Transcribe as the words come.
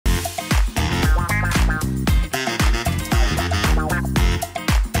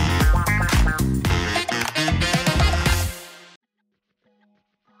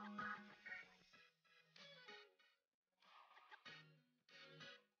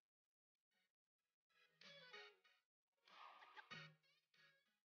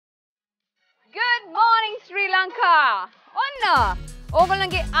Lanka! ඔන්න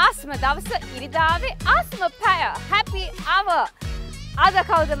ඕගොල්ලන්ගේ ආස්ම දවස ඉරිදාවේ ආස්ම පැය happy hour. අද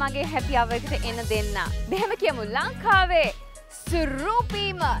කවුද මගේ happy hour එකට එන දෙන්න? මෙහෙම කියමු ලංකාවේ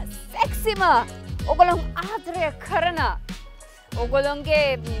සුරූපීම සෙක්සිම ඕගොල්ලන් ආදරය කරන ඕගොල්ලන්ගේ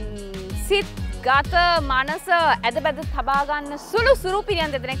සිත් ගත මනස ඇදබැද තබා ගන්න සුළු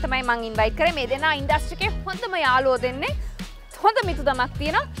සුරූපිනියන් දෙදෙනෙක් තමයි මම ඉන්වයිට් කරේ. මේ දෙනා ඉන්ඩස්ට්‍රි එකේ හොඳම යාළුවෝ දෙන්නේ. හොඳ මිතුදමක්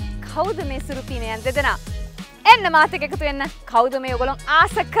තියෙනවා. කවුද මේ සුරූපිනියන් දෙදෙනා? එන්න මාත් එක්ක එකතු වෙන්න. කවුද මේ ඕගොල්ලන්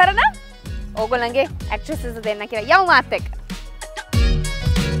ආස කරන ඕගොල්ලන්ගේ ඇක්ට්‍රෙසස් දෙන්න කියලා යමු මාත් එක්ක.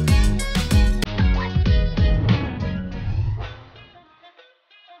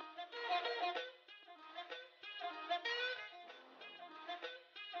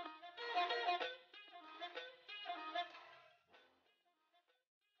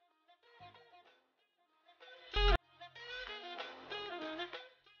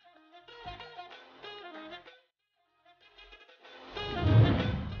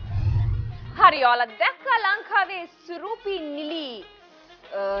 හරි ඔයාලා දැක්කා ලංකාවේ සුරූපී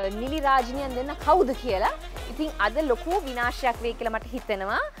නිලි රාජිනියන් දෙන්න කවුද කියලා. ඉතින් අද ලොකු විනාශයක් වෙයි කියලා මට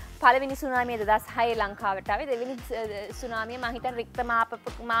හිතෙනවා. පළවෙනි සුනාමිය 2006 ලංකාවට ආවේ. දෙවෙනි සුනාමිය මම හිතන්නේ රික්ත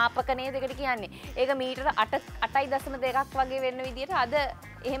මාපක නේද ඒකට කියන්නේ. ඒක මීටර 8.2ක් වගේ වෙන්න විදියට අද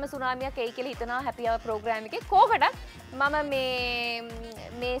එහෙම සුනාමියක් එයි කියලා හිතනවා හැපි අවර් ප්‍රෝග්‍රෑම් එකේ. කොහොමද මම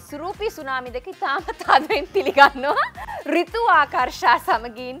මේ සුරූපී සුනාමි දෙක තාමත් ආදරෙන් පිළිගන්නවා. රිතු ආකර්ෂා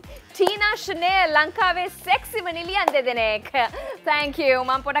සමගින් ටීනා ශනේල් ලංකාවේ සෙක්සිම නිලියන් දෙදෙනෙක්. Thank you.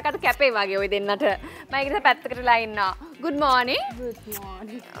 මම පොඩක් අත කැපේ වගේ ඔය දෙන්නට. මම ඒකට පැත්තකටලා ඉන්නවා. Good morning. Good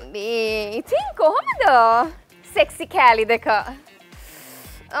morning. මේ ඉතින් කොහොමද? සෙක්සි කෑලි දෙක.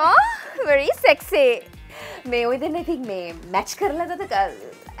 very sexy. මේ ඔය දෙන්න ඉතින් මේ මැච් කරලාද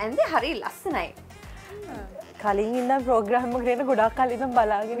ඇන්දේ හරි ලස්සනයි. කලින් ඉඳන් ප්‍රෝග්‍රෑම් එකකට එන ගොඩක් කලින් ඉඳන්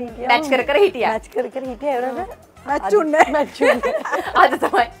බලාගෙන හිටියා. මැච් කර හිටියා. මැච් කර හිටියා. ඒවලට මැච් උන්නේ.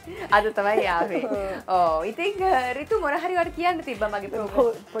 අද තමයි ආවේ. ඔව් ඉතින් රිතු මොන හරි වට කියන්න තිබ්බා මගේ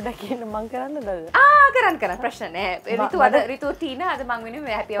ප්‍රෝග්‍රෑම්. පොඩ්ඩක් කියන්න මං කරන්නද? කරන්න ප්‍රශ්න නැහැ. රිතු ටීනා අද මං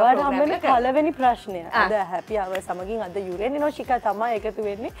වෙනුවෙන් හැපි අවර් ප්‍රෝග්‍රෑම් එක. පළවෙනි ප්‍රශ්නය. අද හැපි අවර් සමගින් අද යුරේන් නෝෂිකා තමයි එකතු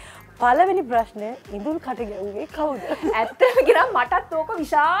වෙන්නේ. පළවෙනි ප්‍රශ්නය ඉඳුල් කට ගැව්වේ කවුද? ඇත්තම කියනවා මටත් ඕක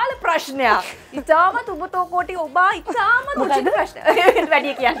විශාල ප්‍රශ්නයක්. ඉතාමත් උඹතෝ කොටි ඔබා ඉතාමත් උචිත ප්‍රශ්න.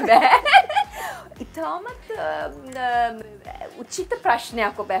 වැඩි කියන්න බෑ. ඉතාමත් උචිත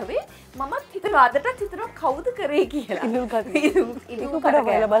ප්‍රශ්නයක් ඔබ ඇහුවේ. මමත් හිතනවා අදටත් හිතනවා කවුද කරේ කියලා. ඉඳුල් කට. ඉඳුල් කට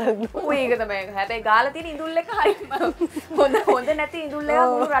බලන්න. ඔය ඒක තමයි. හැබැයි ගාලා තියෙන ඉඳුල් එක හරිම හොඳ නැති ඉඳුල් එකක්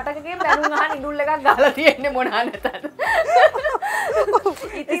මුළු රටකගේ බැනුම් අහන ඉඳුල් එකක් ගාලා තියෙන්නේ මොනවා නැතත්.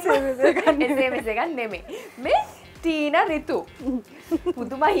 ඉතින් SMS එකක් නෙමෙයි. මේ ටීනා රිතු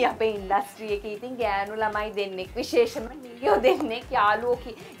පුදුමයි අපේ ඉන්ඩස්ට්‍රි එකේ. ඉතින් ගෑනු ළමයි දෙන්නෙක් විශේෂම නිලියෝ දෙන්නෙක්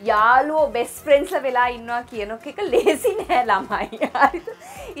යාළුවෝ බෙස්ට් ෆ්‍රෙන්ඩ්ස්ලා වෙලා ඉන්නවා කියනක එක ලේසි නෑ ළමයි. හරිද?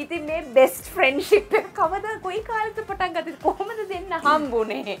 ඉතින් මේ බෙස්ට් ෆ්‍රෙන්ඩ්ෂිප් එක කවදා කොයි කාලෙද පටන් ගත්තද? කොහොමද දෙන්න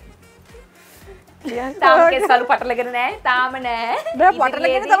හම්බුනේ? තාම කෙස්වලු පටලගෙන නෑ. තාම නෑ. බෑ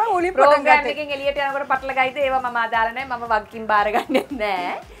පටලගෙන තමයි උලින් පටන් ගත්තේ. ප්‍රෝග්‍රෑම් එකෙන් එළියට යනකොට පටල ගයිද ඒවා මම අදාළ නෑ. මම වගකින් බාරගන්නේ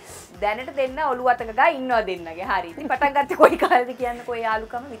නෑ. දැනට දෙන්න ඔළුව අතක ගා ඉන්නවා දෙන්නගේ. හරි. ඉතින් පටන් ගත්තේ කොයි කාලෙද කියන්නකෝ ඒ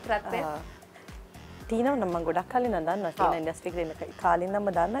යාළුකම මිත්‍රත්වය. ටීනා නම් මම ගොඩක් කලින් නම් දන්නවා. ටීනා ඉන්ඩස්ට්‍රි එකේ ඉන්න කාලින් නම්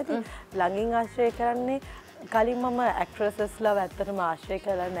මම දන්නවා. ඉතින් ළඟින් ආශ්‍රය කරන්නේ කලින් මම ඇක්ට්‍රසස්ලා ඇත්තටම ආශ්‍රය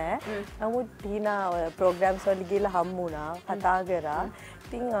කරලා නැහැ. නමුත් ටීනා ප්‍රෝග්‍රෑම්ස් වල ගිහලා හම්බුණා, කතා කරා.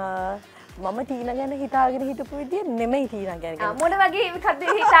 ඉතින් මම ටීනා ගැන හිතාගෙන හිටපු විදිය නෙමෙයි ටීනා ගැන. මොන වගේ එකක්ද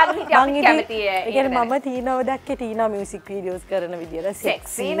හිතාගෙන හිටියේ අපි කැමති ඒ. ඒ කියන්නේ මම ටීනාව දැක්කේ ටීනා මියුසික් වීඩියෝස් කරන විදියට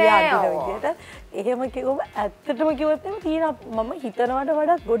සෙක්සි විදියට. එහෙම කිව්වම ඇත්තටම කිව්වොත් එම ටීනා මම හිතනවට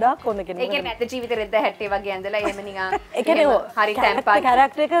වඩා ගොඩාක් හොඳ කෙනෙක්. ඒ කියන්නේ ඇත්ත ජීවිතේ රෙද්ද හැට්ටේ වගේ ඇඳලා එහෙම නිකන් ඒ කියන්නේ හරි තැම්පත්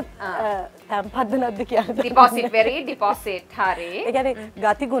කැරක්ටර් එක තැම්පත්ද නැද්ද කියන්නේ. ඩිපොසිට් very deposit හරි. ඒ කියන්නේ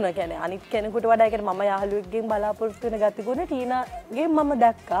ගතිගුණ කියන්නේ අනිත් කෙනෙකුට වඩා ඒ කියන්නේ මම යාළුවෙක්ගෙන් බලාපොරොත්තු වෙන ගතිගුණ ටීනාගේ මම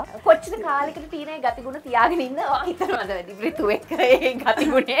දැක්කා. කොච්චර කාලෙකට ටීනාගේ ගතිගුණ තියාගෙන ඉන්නවා හිතනවද රිතු එක්ක ඒ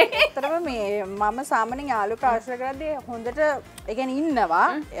ගතිගුණේ? ඇත්තටම මේ මම සාමාන්‍යයෙන් යාළුවෙක් ආශ්‍රය කරද්දී හොඳට ඒ කියන්නේ ඉන්නවා.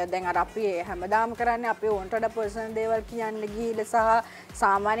 දැන් අර අපි හැමදාම කරන්නේ අපේ ඕන්ට වඩා පර්සනල් දේවල් කියන්න ගිහිල්ලා සහ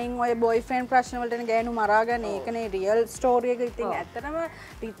සාමාන්‍යයෙන් ඔය බොයිෆ්‍රෙන්ඩ් ප්‍රශ්න වලට ගෑනු මරාගෙන ඒකනේ රියල් ස්ටෝරි එක. ඉතින් ඇත්තටම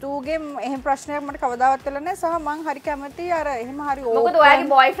රිතුගේ එහෙම ප්‍රශ්නයක් මට කවදාවත් වෙලා නැහැ. සහ මං හරි කැමතියි අර එහෙම හරි මොකද ඔයාගේ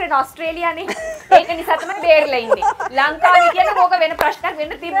බොයිෆ්‍රෙන්ඩ් ඕස්ට්‍රේලියානේ. ඒක නිසා තමයි බේරලා ඉන්නේ. ලංකාවේ කියන මොක වෙන ප්‍රශ්නයක්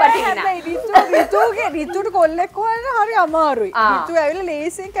වෙන්න තිබ්බට නේ. රිතුට කොල්ලෙක් හොයන්න හරි අමාරුයි. රිතු ඇවිල්ලා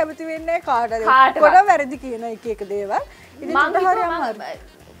ලේසියෙන් කැමති වෙන්නේ නැහැ කාටද. කොට වැරදි කියන එක දේවල්. ඉතින් හරි අමාරුයි.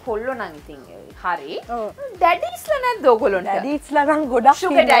 කොල්ලෝ නම් ඉතින් හරි. ඩැඩීස්ලා නැද්ද ඔයගොල්ලොන්ට? ඩැඩීස්ලා නම් ගොඩක්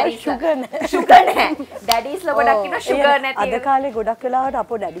ෂුගර් ඩැඩීස්ලා. ෂුගර් නැහැ. ෂුගර් නැහැ. ඩැඩීස්ලා ගොඩක් ඉන්නවා ෂුගර් නැති. අද කාලේ ගොඩක් වෙලාවට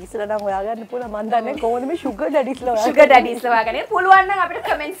අපෝ ඩැඩීස්ලා නම් හොයාගන්න පුළුවන්. මන් දන්නේ කොහොමද මේ ෂුගර් ඩැඩීස්ලා හොයාගන්නේ. ෂුගර් ඩැඩීස්ලා හොයාගන්නේ. පුළුවන් නම් අපිට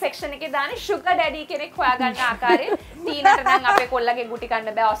කමෙන්ට් සෙක්ෂන් එකේ දාන්න ෂුගර් ඩැඩී කෙනෙක් හොයාගන්න ආකාරය. ටීනට නම් අපේ කොල්ලගේ ගුටි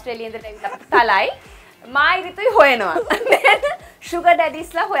කන්න බෑ ඕස්ට්‍රේලියාවෙන් ඇවිල්ලා තලයි. මායි රිතුයි හොයනවා. ෂුගර්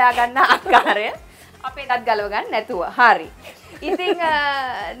ඩැඩීස්ලා හොයාගන්න ආකාරය අපේ දත් ගලව ගන්න නැතුව. හරි. ඉතින්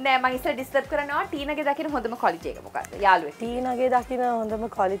නෑ මම ඉස්සෙල්ලා ඩිස්කස් කරනවා ටීනාගේ දකින හොඳම ක්වොලිටි එක මොකක්ද? යාළුවෙක්. ටීනාගේ දකින හොඳම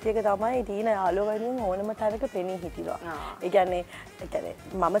ක්වොලිටි එක තමයි ටීනා යාළුවා වෙනුවෙන් ඕනම තැනක පෙනී හිටිනවා. ඒ කියන්නේ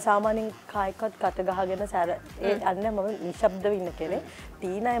මම සාමාන්‍යයෙන් කායිකවත් කට ගහගෙන සැර ඒ අන්න මම නිශ්ශබ්දව ඉන්න කෙනෙක්.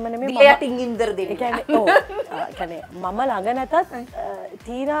 ටීනා එම නෙමෙයි මම යටින් ඉන්දර දෙන්නේ. ඒ කියන්නේ ඔව්. ඒ කියන්නේ මම ළඟ නැතත්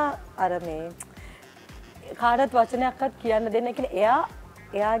ටීනා අර මේ කාටවත් වචනයක්වත් කියන්න දෙන්න. ඒ කියන්නේ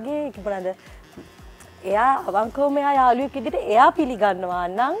එයාගේ මොනවාද එයා අවංකවම එයා යාළුවෙක් විදිහට එයා පිළිගන්නවා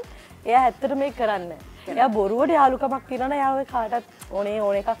නම් එයා ඇත්තට මේක කරන්න. එයා බොරුවට යාළුකමක් තියනවා එයා ඔය කාටත් ඕන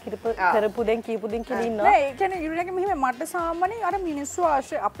එකක් කරපු දෙන් කියපු දෙන් කියලා ඉන්නවා. නෑ ඒ කියන්නේ ඉරුණගේ මෙහෙම මට සාමාන්‍යයෙන් අර මිනිස්සු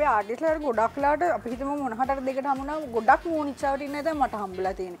ආශ්‍රය අපේ ආටිස්ලා ගොඩක් ලාට අපි හිතමු මොනහටද දෙකට හමුනා ගොඩක් මෝනිච්චාවට ඉන්න දැන් මට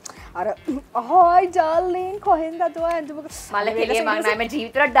හම්බෙලා තියෙන්නේ. අර අහයි ජාල්ලින් කොහෙන්ද අතව ඇඳුම මල කෙලිය මං නෑ මේ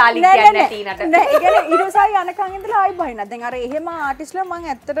ජීවිතේට ඩාලින් කියන්නේ නැටි නට. නෑ ඒ කියන්නේ ඊටසයි යනකන් ඉඳලා ආයි බහිනා. දැන් අර එහෙම ආටිස්ලා මං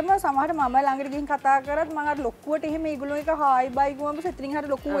ඇත්තටම සමහරට මම ළඟට ගිහින් කතා කරත් මං අර ලොක්කුවට එහෙම ඒගොල්ලෝ එක හායි බයි ගුවම සෙතරින්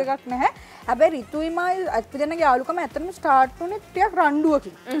හරි ලොකු එකක් නැහැ. හැබැයි රිතුයි මයි අපි දෙන්නගේ යාළුකම ඇත්තටම ස්ටාර්ට් වුණේ ටිකක්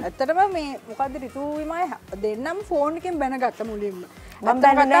රණ්ඩුවකින්. ඇත්තටම මේ මොකද්ද රිතුයි මයි දෙන්නම ෆෝන් එකෙන් බැනගත්ත මුලින්ම. මම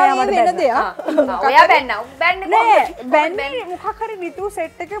බැන්නේ නෑ මට වෙන දෙයක්. ඔයා බැන්නා. බැන්නේ නෑ බැන්නේ මොකක් හරි රිතු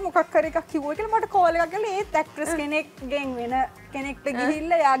සෙට් එකේ මොකක් හරි එකක් කිව්වා කියලා මට කෝල් එකක් ගිහලා ඒත් ඇක්ට්‍රස් කෙනෙක්ගෙන් වෙන කෙනෙක්ට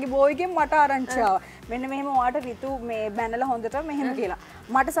ගිහිල්ලා යාගේ බෝයිගෙන් මට ආරංචි ආවා. මෙන්න මෙහෙම ඔයාට රිතු මේ බැනලා හොඳට මෙහෙම කියලා.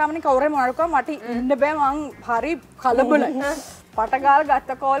 මට සාමාන්‍යයෙන් කවුරු හරි මොනවාට කිව්වා මට ඉන්න බෑ මං හරි කලබලයි. පටගාල්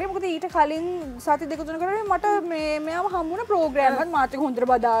ගත්ත කෝලේ මොකද ඊට කලින් සති දෙක තුනකට මට මේ මෙයාම හම්බුණ ප්‍රෝග්‍රෑම් එකක් මාත් එක්ක හොඳට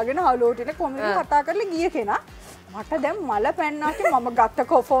බදාගෙන හලෝ ටික කොමඩි කතා කරලා ගිය කෙනා. මට දැන් මල පැන්නා කි මම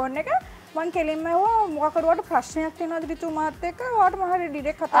ගත්ත ෆෝන් එක මං කෙලින්ම ඇහුවා මොකක් කරුවාට ප්‍රශ්නයක් තියෙනවද රිතු මාත් එක්ක ඔයාට මම හරි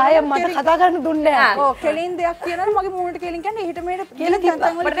ඩිරෙක්ට් කතා ආයෙ මට කතා කරන්න දුන්නේ නැහැ. ඔව් කෙලින් දෙයක් කියනවලු මගේ මූණට කෙලින් කියන්නේ එහෙට මෙහෙට කියලා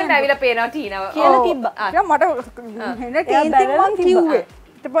තිබ්බා. මට දැන් ඇවිල්ලා පේනවා ටීනාව. කියලා තිබ්බා. මට හෙන තේන්තින් මං කිව්වේ.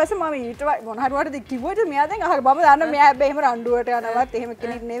 ඊට පස්සේ මම ඊට මොන හරි වටද කිව්වට මෙයා දැන් අහක මම දන්න මෙයා හැබැයි එහෙම රණ්ඩුවට යනවත් එහෙම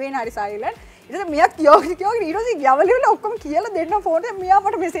කෙනෙක් නෙවෙයි හරි සයිලන්ට්. ඊට පස්සේ මෙයා කියෝගි ඊට පස්සේ යවලිවල ඔක්කොම කියලා දෙන්න ෆෝන් එකේ මෙයා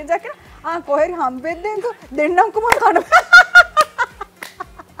මට මෙසේජ් එකක් කරා කොහෙරි හම්බෙද්දෙන්කෝ දෙන්නම්කෝ මම කනවා.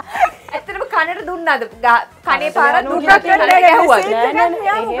 ඇත්තටම කනට දුන්නාද? කනේ පාරක් දුන්නාද කියලා ගැහුවා. නෑ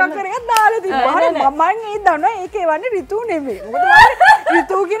මෙයා මොකක් කරේ දාලා තිබ්බා. හරි මම ඒ දන්නවා ඒක එවන්නේ රිතු නෙමෙයි. මොකද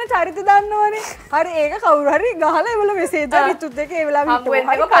රිතු කියන චරිත දන්නවනේ. හරි ඒක කවුරු හරි ගහලා ඒවල මෙසේජ් එක රිතුත් එක්ක ඒ වෙලාවෙ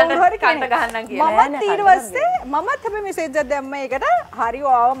හිටුවා. කවුරු හරි කන්න ගහන්නම් කියලා. මමත් ඊට පස්සේ මමත් හැබැයි මෙසේජ් එකක් දැම්ම ඒකට. හරි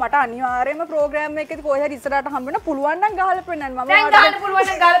ඔයාව මට අනිවාර්යයෙන්ම ප්‍රෝග්‍රෑම් එකකදී කොහේ හරි ඉස්සරහට හම්බ වෙන පුළුවන් නම් ගහලා පෙන්නන්න. මම දැන් ගහන්න පුළුවන්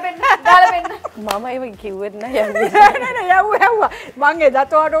නම් ගහලා පෙන්න. ගහලා පෙන්න. මම ඒක කිව්වෙත් නෑ යන්නේ. නෑ යව්වා. මං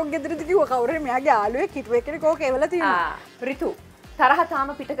එදාට ඔයාට ඔක් ගෙදරදී කිව්වා කවුරු හරි මෙයාගේ යාළුවෙක් හිටුවේ කෙනෙක් ඕක එවලා තියෙනවා. රිතු තරහ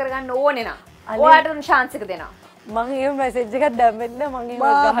තාම පිට කරගන්න ඕනේ නා. ඔයාට chance එක දෙනවා. මම ඒ මෙසේජ් එකක් දැම්මෙත් නෑ මම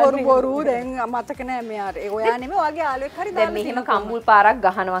ඒක බොරු බොරු දැන් මතක නෑ මෙයාට. ඒ ඔයා නෙමෙයි ඔයාගේ යාළුවෙක් හරි දැන් මෙහෙම කම්බුල් පාරක්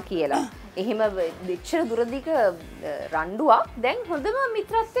ගහනවා කියලා. එහෙම දෙච්චර දුරදිග රණ්ඩුවක් දැන් හොඳම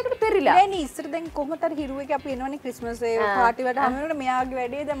මිත්‍රත්වයකට පෙරිලා. නෑ නේ ඉස්සර දැන් කොහොමද අර හිරුවේ අපි එනවනේ ක්‍රිස්මස් ඒ පාටි වලට හැම වෙලේම මෙයාගේ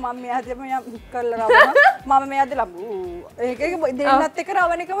වැඩේ දැන් මම මෙයාට මෙයා හික් කරලා රවනවා. මම මෙයාට ලබු. ඒක දෙන්නත් එක්ක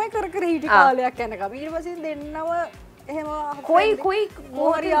රවණ එකමයි කර කර හිටි කාලයක් යනකම්. ඊට පස්සේ දෙන්නව එහෙම කොයි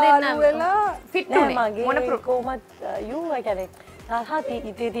මොහරි යාළු වෙලා ෆිට උනේ මොන කොහොමත් යූ කියන්නේ තාහති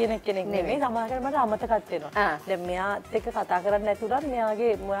ඉතේ තියෙන කෙනෙක් නෙමෙයි සමහරවිට මට අමතකත් වෙනවා. දැන් මෙයාත් එක්ක කතා කරන්න නැතුණත්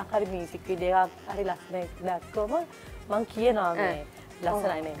මෙයාගේ මොකක් හරි මියුසික් වීඩියෝ එකක් හරි ලස්සන දැක්කම මං කියනවා මේ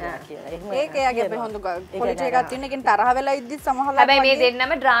ලස්සනයි නේ කියලා. එහෙම ඒක එයාගේ අපේ හොඳ ක්වොලිටි එකක් තියෙන එකෙන් තරහ වෙලා ඉද්දිත් සමහරවල් හැබැයි මේ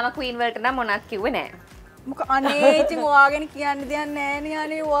දෙන්නම ඩ්‍රාමා ක්වීන් වලට නම් මොනවත් කිව්වේ නෑ. මොක අනේ ඉතින් ඔයාගෙන කියන්න දෙයක් නෑ නේ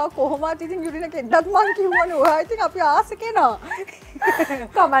අනේ ඔයා කොහොමද ඉතින් යුරින කෙඩක් මං කිව්වනේ ඔයා ඉතින් අපි ආස කෙනා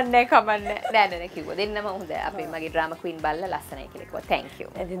කමන්නේ නෑ නෑ කිව්වා දෙන්නම හොඳයි අපි මගේ ඩ්‍රාමා ක්වීන් බල්ලා ලස්සනයි කියලා කිව්වා thank you.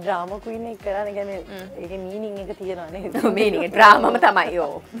 ඉතින් ඩ්‍රාමා ක්වීන් එක කරන්නේ කියන්නේ ඒකේ මීනින් එක තියෙනවා නේද? මීනින් ඩ්‍රාමාම තමයි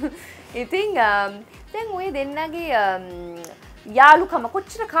ඔව්. ඉතින් දැන් ඔය දෙන්නගේ යාළුකම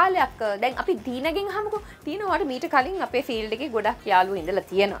කොච්චර කාලයක් දැන් අපි ටීනගෙන් අහමුකෝ ටීන ඔයාට මීට කලින් අපේ ෆීල්ඩ් එකේ ගොඩක් යාළුවෝ ඉඳලා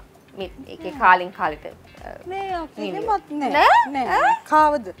තියෙනවා. මේ ඒකේ කාලෙන් කාලෙට නෑ අපිටවත් නෑ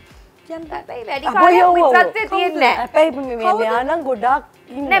කාවද කියන්නේ හැබැයි වැඩි කාලයක් මිත්‍රත්වයේ තියෙන්නේ නෑ. හැබැයි මෙයා නම් ගොඩක්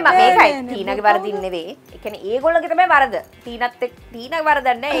නෑ මම මේකයි ටීනාගේ වරදින් නෙවෙයි. ඒ කියන්නේ ඒගොල්ලන්ගේ තමයි වරද. ටීනත් එක්ක ටීනාගේ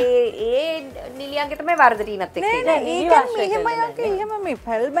වරදක් නෑ. ඒ නිලියන්ගේ තමයි වරද ටීනත් එක්ක. එහෙම මේ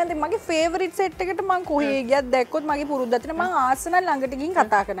පැල් බැඳි මගේ ෆේවරිට් සෙට් එකට මං කොහේ ගියත් දැක්කොත් මගේ පුරුද්දක් තියෙනවා මං ආසනල් ළඟට ගිහින්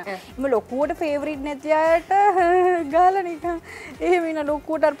කතා කරනවා. එම ලොකුවට ෆේවරිට් නැති අයට ගාලා නිකන් එහෙම ඉන්න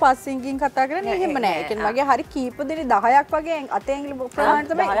ලොකුවට අර පස්සෙන් ගිහින් කතා කරන්නේ එහෙම නෑ. ඒ කියන්නේ මගේ හරි කීප දෙනෙ 10ක් වගේ අතේ ඇඟිලි ප්‍රමාණය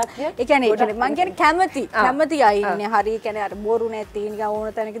තමයි. ඒ කියන්නේ මං කියන්නේ කැමති අය ඉන්නේ. හරි කියන්නේ අර බොරු නැති නිකන්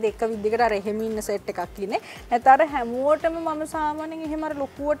ඕන තැනකදී එක විදිහකට අර එහෙම ඉන්න සෙට් එකක් ඉන්නේ. නැත්නම් අර හැමෝටම මම සාමාන්‍යයෙන් එහෙම අර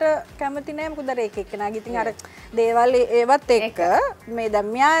ලොකුවට කැමති නෑ. මොකද අර එක එක්කෙනාගේ ඉතින් අර දේවල් ඒවත් එක්ක මේ දැන්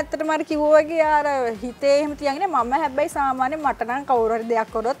මෙයා ඇත්තටම අර කිව්වා වගේ අර හිතේ එහෙම තියන්නේ මම හැබැයි සාමාන්‍යයෙන් මට නම් කවුරු හරි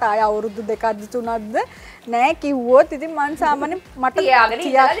දෙයක් කරොත් ආය අවුරුදු 2ක්ද 3ක්ද නෑ කිව්වොත් ඉතින් මං සාමාන්‍යයෙන් මට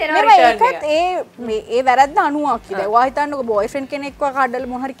ඒකත් ඒ වැරද්ද 90ක් කියලා. ඔයා හිතන්නකෝ බොයිෆ්‍රෙන්ඩ් කෙනෙක්ව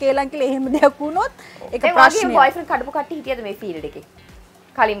කඩලා මොන හරි කේලම් කියලා එහෙම දෙයක් වුණොත් ඒක ප්‍රශ්නයක්. බොයිෆ්‍රෙන්ඩ් කඩපු කට්ටිය හිටියද මේ ෆීල්ඩ් එකේ?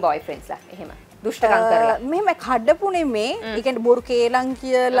 කලින් බොයිෆ්‍රෙන්ඩ්ස්ලා එහෙම දුෂ්ටකම් කරලා. මෙහෙම කඩපු නෙමේ. ඒ කියන්නේ බොරු කේලම්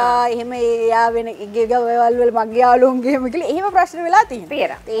කියලා එහෙම එයා වෙන ගෙගවල් වල මගේ යාළුවන්ගේ එහෙම කියලා එහෙම ප්‍රශ්න වෙලා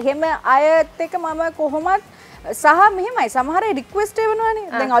තියෙනවා. එහෙම අයත් එක්ක මම කොහොමත් සහ මෙහෙමයි සමහර රික්වෙස්ට් එවනවනේ.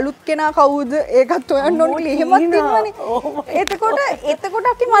 දැන් අලුත් කෙනා කවුද ඒකත් හොයන්න ඕන කියලා එහෙමත් ඉන්නවනේ.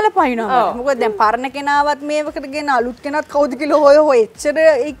 එතකොට අපි මල පයින්නවා. මොකද දැන් පරණ කෙනාවත් මේවකට ගෙන අලුත් කෙනාත් කවුද කියලා හොය එච්චර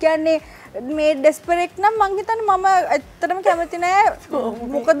ඒ කියන්නේ මේ ඩෙස්පරේට් නම් මං හිතන්නේ මම ඇත්තටම කැමති නෑ.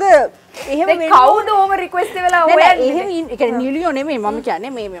 මොකද එහෙම කවුද ඕම රික්වෙස්ට් වෙලා හොයන්නේ? එහෙම ඒ කියන්නේ නිලියෝ නෙමෙයි මම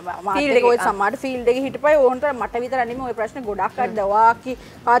කියන්නේ මේ මාත් එක ඔය සමාඩ ෆීල්ඩ් එකේ හිටපයි ඕනතර මට විතර නෙමෙයි ඔය ප්‍රශ්නේ ගොඩක් අර දවාකි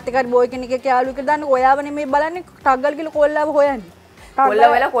කාත් එකක් බෝයි කෙනෙක් එක්ක යාළුවෙක් දාන්න ඔයාව නෙමෙයි බලන්නේ ටග්ගල් කියලා කොල්ලාව හොයන්නේ. කොල්ල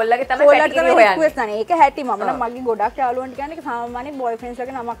වෙලා කොල්ලගේ තමයි පැටි හොයන්නේ. ඒක හැටි මම නම් මගේ ගොඩක් යාළුවන්ට කියන්නේ සාමාන්‍ය බොයිෆ්‍රෙන්ඩ්ස්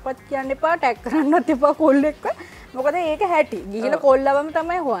ලගේ නමක්වත් කියන්න එපා ටැග් කරන්නත් එපා කොල්ලෙක්ව. මොකද ඒක හැටි. ගිහිල්ලා කොල්ලවම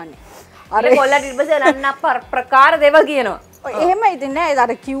තමයි හොයන්නේ. අර කොල්ලට ඊට පස්සේ නන්න ප්‍රකාර දේවල් කියනවා. එහෙම ඉතින් නෑ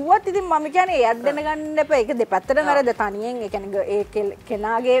අර කිව්වත් ඉතින් මම කියන්නේ එයත් දැනගන්න එපා. ඒක දෙපැත්තටම වැරද්ද තනියෙන් ඒ කියන්නේ ඒ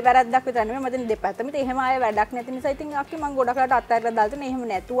කෙනාගේ වැරද්දක් විතර නෙමෙයි. මම දැන් දෙපැත්තම ඉතින් එහෙම ආයේ වැඩක් නැති නිසා ඉතින් අක්කි මම ගොඩකට අත්හැරලා දාලා තියෙන. එහෙම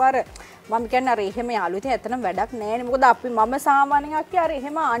නැතුව අර මම කියන්නේ අර එහෙම යාළුවෝ ඉතින් ඇත්තටම වැඩක් නෑනේ. මොකද අපි මම සාමාන්‍යයෙන් අක්කි අර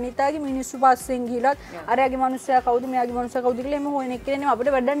එහෙම අනිතාගේ මිනිස්සු පස්සෙන් ගිහලා අරයාගේ මිනිස්සයා කවුද මෙයාගේ මිනිස්සයා කවුද කියලා එහෙම හොයන එක කියන්නේ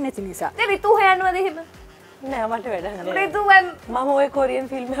අපිට වැඩක් නැති නිසා. දැන් රිතු හොයන්නවද එහෙම? නෑ මට වැඩක් නෑ. රිතු මම ඔය කොරියන්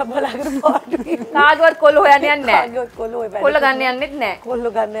ෆිල්ම් එකක් බලාගෙන පාඩුවේ. කාගවත් කොල්ල හොයන්න යන්නේ නෑ. කාගවත් කොල්ල ඔය කොල්ල ගන්න යන්නෙත් නෑ. කොල්ල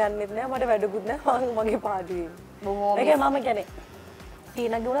ගන්න යන්නෙත් නෑ. මට වැඩකුත් නෑ. මගේ පාඩුවේ. බොහොම ඒකයි මම කියන්නේ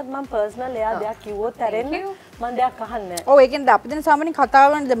ටීනාගේ උනත් මම පර්සනල් එයා දෙයක් කිව්වොත් ඇරෙන්න මම දෙයක් අහන්නේ නැහැ. ඔව් ඒකෙන්ද අපි දැන් සාමාන්‍යයෙන් කතා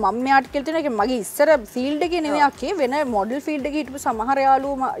කරන්නේ දැන් මම මෙයාට කියලා තියෙනවා ඒක මගේ ඉස්සර ෆීල්ඩ් එකේ නෙමෙයි අක්කේ වෙන මොඩල් ෆීල්ඩ් එකේ හිටපු සමහර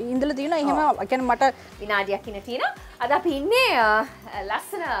යාළුවෝ ඉඳලා තියෙනවා. එහෙම කියන්නේ මට විනාඩියක් ඉන්න තියෙනවා. අද අපි ඉන්නේ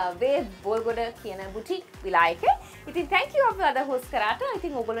ලස්සන වේව් බෝල්ගොඩ කියන බුටික් විලායකේ. ඉතින් thank you අපි අද හොස් කරාට.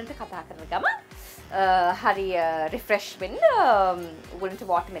 ඉතින් ඕගොල්ලන්ට කතා කරන ගම හරි රිෆ්‍රෙෂ් වෙන්න ඕගොල්ලන්ට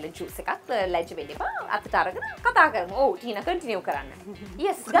වෝටර්මෙලන් ජූස් එකක් ලැජ් වෙන්න එපා. අතට අරගෙන කතා කරමු. ඔව් ටීනා කන්ටිනියු කරන්න.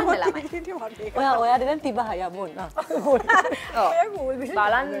 yes ගන්න ළමයි. ඔයා දැන් තිබහය බොන්න.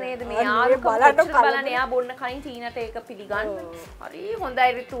 බලන්න නේද මේ යාළුකම් බලන්න එයා බොන්න කයින් ටීනට ඒක පිළිගන්න. හරි හොඳයි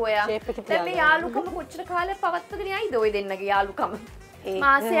රිතු ඔයා. දැන් මේ යාළුකම කොච්චර කාලයක් පවත්වාගෙන යයිද ඔය දෙන්නගේ යාළුකම?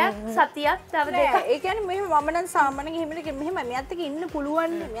 මාසයක් සතියක් තව දෙකක්. ඒ කියන්නේ මෙහෙම මම නම් සාමාන්‍යයෙන් මෙහෙම මෙයාත් එක්ක ඉන්න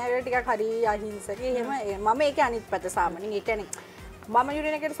පුළුවන්. මෙයාට ටිකක් හරි අහිංසක. එහෙම මම ඒකේ අනිත් පැත්ත සාමාන්‍යයෙන් ඒ කියන්නේ මම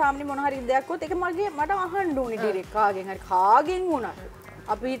යුරින් එකට සාමාන්‍ය මොන හරි දෙයක් වුත් ඒක මට අහන්න ඕනේ ඩිරෙක්ට් කාගෙන් වුණා.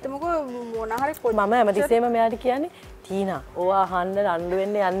 අපි හිතමුකෝ මොන හරි මම හැමතිස්සෙම මෙයාට කියන්නේ ටීනා ඔයා අහන්න රණ්ඩු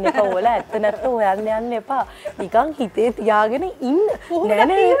වෙන්න යන්න එපා. ඔයාලා ඇත්ත නැත්ත හොයන්න යන්න එපා. නිකන් හිතේ තියාගෙන ඉන්න. නෑ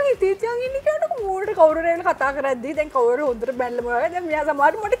නෑ හිතේ තියාගෙන ඉන්න කියනකොට මෝඩ කවුරු රේල කතා කරද්දී දැන් කවුරු හොඳට බැලලා මොනවා දැන් මෙයා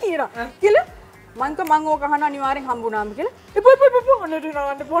සමහරට මට කියනවා කියලා මං ඕක අහන අනිවාර්යෙන් හම්බුනාම කියලා එපෝ ඔන්නට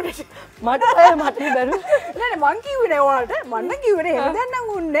නවන්න පොඩි මට බැරු නෑ මං කිව්වේ නෑ ඔයාලට මම කිව්වේ එහෙම දැන් නම්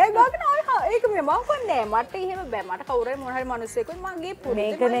උන්නේ ගාගෙන ඒක මේ මම කන්නේ මට එහෙම බෑ මට කවුරු හරි මොන හරි මිනිස්සෙකුත් මගේ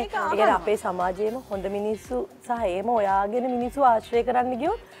පුරුදු මේකනේ අපේ සමාජයේම හොඳ මිනිස්සු සහ එහෙම ඔයාගෙන මිනිස්සු ආශ්‍රය කරන්න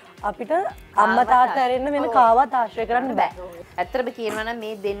ගියොත් අපිට අම්මා තාත්තා ඇරෙන්න වෙන කාවත් ආශ්‍රය කරන්න බෑ. ඇත්තටම කියනවා නම්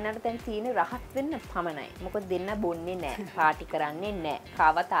මේ දෙන්නට දැන් තියෙන රහත් වෙන්න පමණයි. මොකද දෙන්න බොන්නේ නැහැ, පාටි කරන්නේ නැහැ,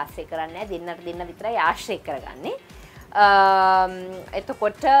 කාවත් ආශ්‍රය කරන්නේ නැහැ. දෙන්නට දෙන්න විතරයි ආශ්‍රය කරගන්නේ.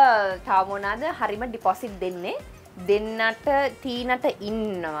 එතකොට තව මොනවාද? හරිම ඩිපොසිට් දෙන්නේ. දෙන්නට ටීනට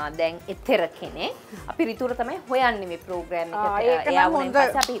ඉන්නවා දැන් එතර කෙනෙක්. අපි රිතුර තමයි හොයන්නේ මේ ප්‍රෝග්‍රෑම් එකට. එයා වුණාන්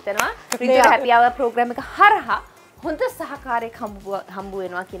පස්සේ අපි හිතනවා රිතුර හැපි අවර් ප්‍රෝග්‍රෑම් එක හරහා හොඳ සහකාරයක් හම්බ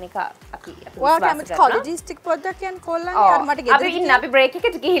වෙනවා කියන එක අපි ඔයා කැමති කොලොජිස්ටික් පොඩ්ඩක් කියන්නේ කොල්ලන්ගේ අර මට ගෙදර අපි ඉන්න අපි බ්‍රේක්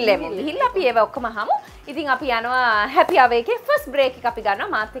එකට ගිහිල්ලා එමු. ගිහිල්ලා අපි ඒව ඔක්කොම අහමු. ඉතින් අපි යනවා හැපි අවර් එකේ ෆස්ට් බ්‍රේක් එක අපි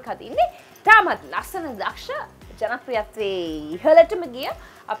ගන්නවා මාත් එක්ක අද ඉන්නේ තාමත් ලස්සන දක්ෂ ජනප්‍රියත්වයේ ඉහළටම ගිය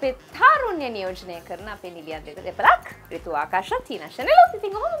අපේ තාරුණ්‍ය නියෝජනය කරන අපේ නිලියන් දෙපළක් රිතු ආකාශ තීනා ශනෙල්.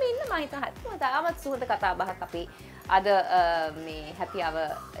 ඉතින් ඔහොම මේ ඉන්න මම හිතනවා තාමත් සුහද කතා බහක් අපි අද මේ හැපි අවර්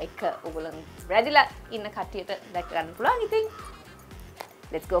එක ඔයගොල්ලන් රැඳිලා ඉන්න කට්ටියට දැක් ගන්න පුළුවන්. ඉතින්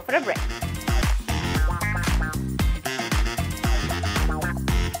let's go for a break.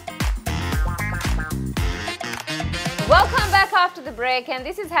 Welcome back after the break and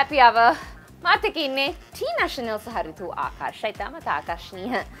this is happy hour. මාත් එක්ක ඉන්නේ ටීනා ශනෙල් සහ රිතු ආකර්ෂ. ඉතාමත්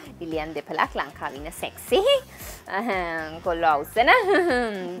ආකර්ෂණීය නිලියන් දෙපළක් ලංකාවේ ඉන්න සෙක්සි කොල්ලෝ අවුස්සන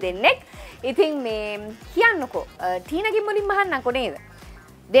දෙන්නෙක්. ඉතින් මේ කියන්නකෝ ටීනාගෙන් මුලින්ම අහන්නකෝ නේද?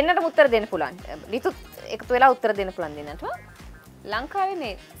 දෙන්නටම උත්තර දෙන්න පුළුවන්. රිතුත් එකතු වෙලා උත්තර දෙන්න පුළුවන් දෙන්නට. ලංකාවේ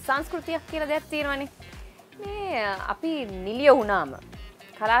මේ සංස්කෘතියක් කියලා දෙයක් තියෙනවනේ. මේ අපි නිලිය වුණාම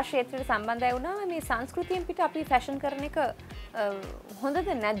කලා ක්ෂේත්‍රයට සම්බන්ධයි වුණාම මේ සංස්කෘතියෙන් පිට අපි ෆැෂන් කරන එක හොඳද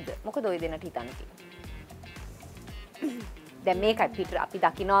නැද්ද? මොකද ඔය දෙන්නට හිතන්නේ? දැන් මේකයි පිට අපි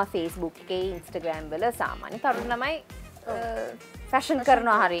දකිනවා Facebook එකේ Instagram වල සාමාන්‍ය තරුණ ළමයි ෆැෂන්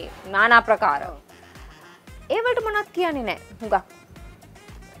කරනවා හරි নানা ප්‍රකාර. ඒ වලට මොනවත් කියන්නේ නැහැ. හුඟක්.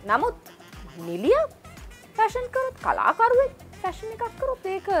 නමුත් නිලිය ෆැෂන් කරොත් කලාකරුවෙක් ෆැෂන් එකක් කරොත්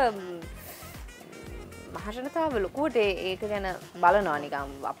ඒක මහජනතාව ලොකුවට ඒක ගැන බලනවා නිකන්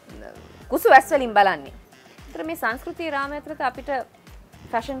කුසු වැස් වලින් බලන්නේ. ඒතර මේ සංස්කෘතිය රාම ඇතුළත අපිට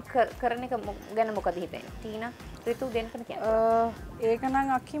ෆැෂන් කරන එක ගැන මොකද හිතන්නේ? ටීනා රිතු දෙන්නකන කියන්නේ. ඒක නම්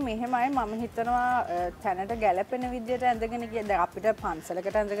අක්කි මෙහෙමයි මම හිතනවා තැනට ගැලපෙන විදියට ඇඳගෙන ගිය දැන් අපිට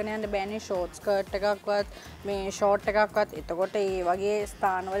පන්සලකට ඇඳගෙන යන්න බෑනේ ෂෝට් ස්කර්ට් එකක්වත් මේ ෂෝට් එකක්වත්. එතකොට ඒ වගේ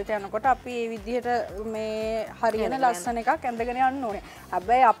ස්ථානවලට යනකොට අපි මේ විදියට මේ හරියන ලස්සන එකක් ඇඳගෙන යන්න ඕනේ.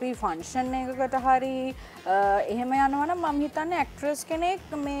 හැබැයි අපි ෆන්ක්ෂන් එකකට හරි එහෙම යනවා නම් මම හිතන්නේ ඇක්ට්‍රස්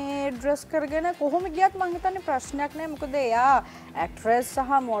කෙනෙක් මේ ඩ්‍රෙස් කරගෙන කොහොම ගියත් මම හිතන්නේ ප්‍රශ්නයක් නෑ. මොකද එයා ඇක්ට්‍රස්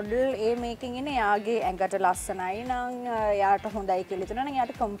සහ මොඩල් ඒ මේකින් ඉන්නේ එයාගේ ඇඟට ලස්සනයි නම් එයාට හොඳයි කියලා හිතනවා නම්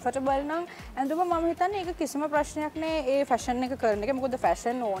එයාට කම්ෆර්ටබල් නම් ඇඳුම මම හිතන්නේ ඒක කිසිම ප්‍රශ්නයක් නෑ ඒ ෆැෂන් එක කරන එක. මොකද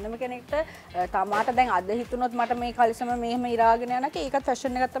ෆැෂන් ඕනම කෙනෙක්ට තමාට දැන් අද හිතුනොත් මට මේ කලිසම මෙහෙම ඉරාගෙන යනක ඒකත්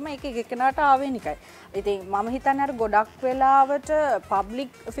ෆැෂන් එකක් තමයි. ඒක එක එකනාට ආවෙනිකයි. ඉතින් මම හිතන්නේ අර ගොඩක් වෙලාවට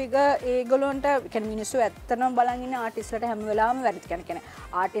පබ්ලික් ෆිගර් ඒගොල්ලන්ට කියන්නේ මිනිස්සු ඇත්තටම බලන් ඉන්නේ ආටිස්ට්ලාට හැම වෙලාවෙම වැරදි කියන්නේ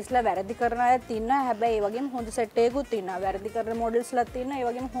ආටිස්ට්ලා වැරදි කරන අයත් ඉන්නවා. හැබැයි ඒ වගේම හොඳ සෙට් එකකුත් ඉන්නවා. වැරදි කරන මොඩල්ස්ලාත් ඉන්නවා. ඒ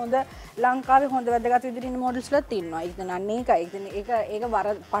වගේම හොඳ ලංකාවේ හොඳ වැදගත් විදිහට ඉන්න මොඩල්ස්ලාත් ඉන්නවා. ඉතින් අන්න ඒකයි. ඉතින් ඒක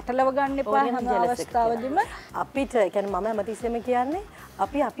පටලව ගන්න එපා හැම අවස්ථාවෙදිම. අපිට කියන්නේ මම හැමතිස්සෙම කියන්නේ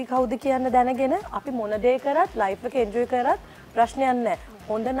අපි කවුද කියන්න දැනගෙන අපි මොන දේ කරත් ලයිෆ් එක එන්ජොයි කරත් ප්‍රශ්නයක් නැහැ.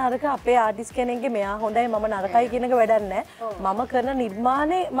 හොඳ නරක අපේ ආටිස්ට් කෙනෙක්ගේ මෙයා හොඳයි මම නරකයි කියන එක වැඩක් නැහැ. මම කරන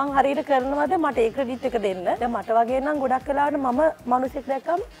නිර්මාණය මං හරියට කරනවද මට ඒ ක්‍රෙඩිට් එක දෙන්න. දැන් මට වගේ නම් ගොඩක් වෙලාවට මම මිනිස්සෙක්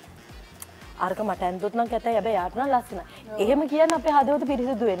දැක්කම අරක මට ඇඳුත් නම් කැතයි හැබැයි යාට නම් ලස්සනයි. එහෙම කියන්න අපේ හදවත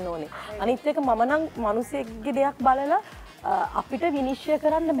පිරිසිදු වෙන්න ඕනේ. අනිත් එක මම නම් මිනිස්සෙක්ගේ දෙයක් බලලා අපිට විනිශ්චය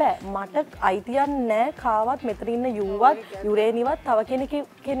කරන්න බෑ. මට අයිතියක් නැහැ කාවත් මෙතන ඉන්න යුවත් යුරේනිවත් තව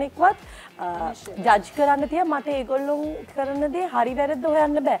කෙනෙක්වත් ජජ් කරන්න තියා. මට ඒගොල්ලෝ කරන දේ හරි වැරද්ද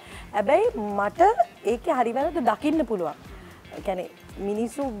හොයන්න බෑ. හැබැයි මට ඒකේ හරි වැරද්ද දකින්න පුළුවන්. ඒ කියන්නේ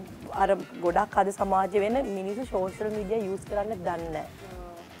මිනිස්සු අර ගොඩක් අද සමාජයේ වෙන මිනිස්සු සෝෂල් මීඩියා යූස් කරන්න දන්නේ නැහැ.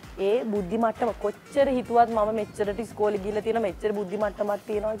 ඒ බුද්ධි මට්ටම කොච්චර හිතුවත් මම මෙච්චරට ඉස්කෝලේ ගිහලා තියෙනවා මෙච්චර බුද්ධි මට්ටමක්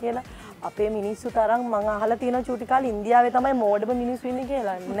තියෙනවා කියලා අපේ මිනිස්සු තරම් මම අහලා තියෙනවා චූටි කාලේ ඉන්දියාවේ තමයි මෝඩම මිනිස්සු ඉන්නේ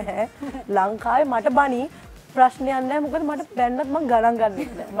කියලා. නෑ ලංකාවේ මට බණි ප්‍රශ්නයක් නැහැ. මොකද මට බැන්නත් මම ගණන් ගන්නෙ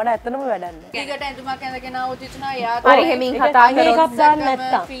නෑ. මට ඇත්තටම වැඩක් නෑ. ඊකට ඇඳුමක් ඇඳගෙන આવුත් ඉතනා එයා හරි හැමින් කතා මේකප් දාන්න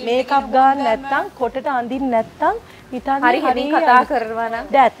නැත්තම් මේකප් ගන්න නැත්තම් කොටට අඳින්න නැත්තම් හිතන්නේ හරි හැමින් කතා කරනවා නම්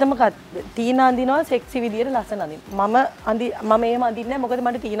දැන් ඇත්තම ටීනා අඳිනවා සෙක්සි විදියට ලස්සන අඳින්න. මම එහෙම අඳින්නේ නැහැ. මොකද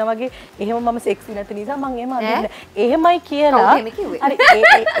මට ටීනා වගේ එහෙම මම සෙක්සි නැති නිසා මම එහෙම අඳින්නේ නැහැ. එහෙමයි කියලා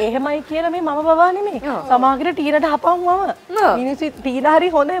හරි එහෙමයි කියලා මේ මම බබා නෙමෙයි. සමාගයට ටීනට හපන් මම. මිනිස්සු ටීනා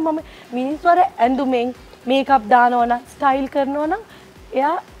හරි හොඳයි මම මිනිස්සු අර ඇඳුමෙන් මේකප් දානවා නම් ස්ටයිල් කරනවා නම්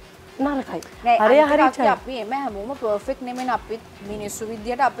එයා නරකයි. හරි අපි එම හැමෝම පර්ෆෙක්ට් නෙමෙයි. අපි මිනිස්සු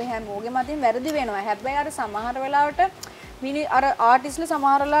විදියට අපි හැමෝගෙම අතින් වැරදි වෙනවා. හැබැයි අර සමහර වෙලාවට අර ආටිස්ට්ලා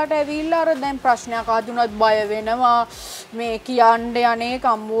සමහර වෙලාවට ඇවිල්ලා අර දැන් ප්‍රශ්නයක් ආදුනොත් බය වෙනවා. මේ කියන්න යන්නේ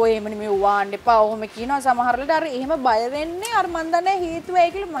කම්බෝ එහෙම නෙමෙයි උවාන්න එපා. ඔහොම කියනවා සමහර වෙලාවට අර එහෙම බය වෙන්නේ අර මන් දන්නේ හේතුව ඒ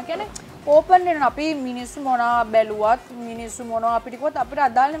කියලා මම කියන්නේ ඕපන් වෙනවා. අපි මිනිස්සු මොනවා බැලුවත් මිනිස්සු මොනවා අපිට කිව්වත් අපිට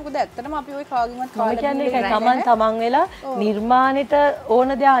අදාළ නැහැ. මොකද ඇත්තටම අපි ওই කාගෙමත් කාලේ තමන් වෙලා නිර්මාණයට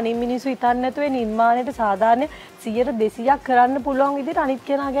ඕන දේ අනිත් මිනිස්සු හිතන්නේ නැතුව නිර්මාණයට සාධාරණ 100% කරන්න පුළුවන් විදිහට අනිත්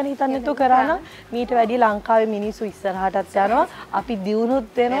කෙනා ගැන හිතන්නේ නැතුව කරා නම් මීට වැඩිය ලංකාවේ මිනිස්සු ඉස්සරහටත් යනවා. අපි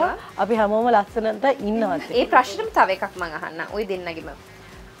දියුණුත් වෙනවා. අපි හැමෝම ලස්සනට ඉන්නවා. ඒ ප්‍රශ්නෙම තව එකක් මම අහන්න. ওই දෙන්නගෙම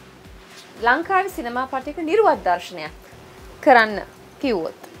ලංකාවේ සිනමා පටයක නිර්වත් දර්ශනයක් කරන්න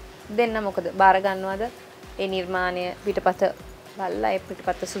කිව්වොත් දෙන්න මොකද බාර ගන්නවද? ඒ නිර්මාණය පිටපත බලලා ඒ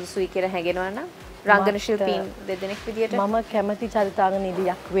පිටපත සුදුසුයි කියලා හැගෙනවා නම් රංගන ශිල්පීන් දෙදෙනෙක් විදියට මම කැමති චරිතාංග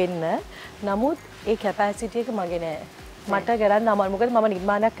නිලියක් වෙන්න. නමුත් ඒ කැපැසිටි එක මගේ නෑ. මට කරන්න අමාරුයි. මොකද මම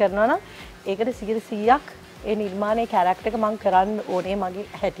නිර්මාණයක් කරනවා නම් ඒකට 100%ක් ඒ නිර්මාණයේ කැරක්ටර් එක මම කරන්න ඕනේ මගේ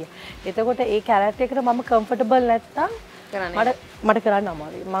හැටිය. එතකොට ඒ කැරක්ටර් එකට මම කම්ෆර්ටබල් නැත්තම් මට කරන්න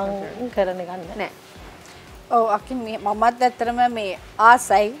අමාරුයි. මම කරන්න ගන්න නෑ. ඔව් අකින් මමත් ඇත්තටම මේ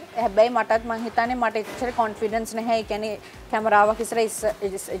ආසයි. හැබැයි මටත් මං හිතන්නේ මට එච්චර කොන්ෆිඩන්ස් නැහැ. ඒ කියන්නේ කැමරාවක් ඉස්සර ඒ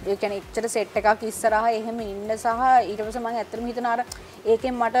කියන්නේ එච්චර සෙට් එකක් ඉස්සරහා එහෙම ඉන්න සහ ඊට පස්සේ මං ඇත්තටම හිතනවා අර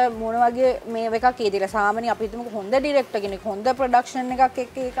ඒකෙන් මට මොන වගේ මේ එකක් ඒදිලා සාමාන්‍ය අපි හිතමුකෝ හොඳ ඩිරෙක්ටර් කෙනෙක් හොඳ ප්‍රොඩක්ෂන් එකක්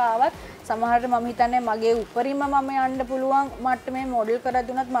එක්ක ඒක ආවත් සමහරට මම හිතන්නේ මගේ උපරිම මම යන්න පුළුවන් මට්ටමේ මොඩල් කරලා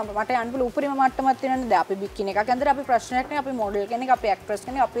දුනත් මට යන්න පුළුවන් උපරිම මට්ටමක් තියෙනවනේ. දැන් අපි බිකින එකක් ඇඳලා අපි ප්‍රශ්නයක් නෑ. අපි මොඩල් කෙනෙක් අපි ඇක්ට්‍රස්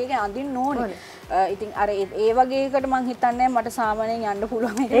කෙනෙක් අපි ඒක අඳින්න ඕනේ. ඉතින් අර ඒ වගේ එකකට මං හිතන්නේ මට සාමාන්‍යයෙන් යන්න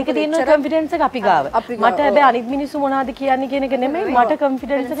පුළුවන්. ඒක තියෙන කොන්ෆිඩන්ස් එක අපි ගාව. මට හැබැයි අනිත් මිනිස්සු මොනවද කියන්නේ කියන එක නෙමෙයි මට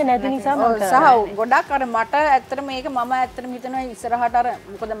කොන්ෆිඩන්ස් එක නැති නිසා මම කරන්නේ. සහ ගොඩක් අර මට ඇත්තට මේක මම ඇත්තටම හිතනවා ඉස්සරහට අර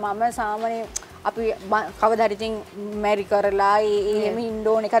මොකද මම සාමාන්‍ය අපි කවදා හරි ඉතින් මැරි කරලා එහෙම ඉන්න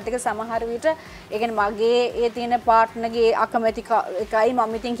ඕන එකත් එක සමහර විට ඒ කියන්නේ මගේ ඒ තියෙන පාර්ට්නර්ගේ අකමැති එකයි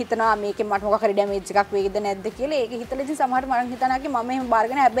මම ඉතින් හිතනවා මේකෙන් මට මොකක් හරි ඩැමේජ් එකක් වෙයිද නැද්ද කියලා ඒක හිතලා ඉතින් සමහර මම හිතනවා මම එහෙම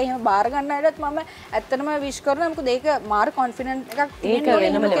බාරගෙන හැබැයි එහෙම බාර ගන්න අයටත් මම ඇත්තටම විශ් කරනවා මොකද ඒක මාර කොන්ෆිඩන්ට් එකක් තියෙන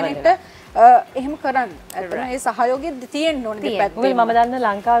කෙනෙක්ට එහෙම කරන්න ඇත්තටම ඒ සහයෝගය තියෙන්න ඕනේ දෙපැත්තෙන්. මම දන්න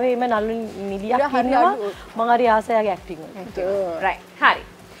ලංකාවේ එම නළු නිලියක් ඉන්නවා මම හරි ආසයාගේ ඇක්ටිං වලට. රයිට් හරි.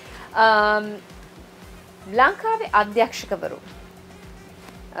 ලංකාවේ අධ්‍යක්ෂකවරු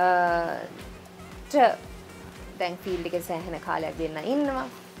දැන් ෆීල්ඩ් එකේ සෑහෙන කාලයක් දෙන්න ඉන්නවා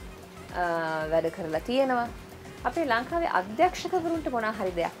වැඩ කරලා තියෙනවා. අපේ ලංකාවේ අධ්‍යක්ෂකවරුන්ට මොනවා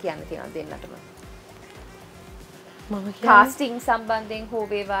හරි දෙයක් කියන්න තියෙනවා දෙන්නටම. මම කාස්ටිං සම්බන්ධයෙන් හෝ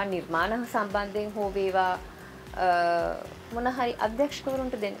වේවා නිර්මාණ සම්බන්ධයෙන් හෝ වේවා මොන හරි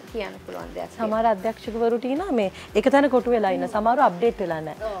අධ්‍යක්ෂකවරුන්ට දෙන්න කියන්න පුළුවන් දෙයක්. සමහර අධ්‍යක්ෂකවරු ටිනා මේ එක තැන කොටු වෙලා ඉන්න. සමහරව අප්ඩේට් වෙලා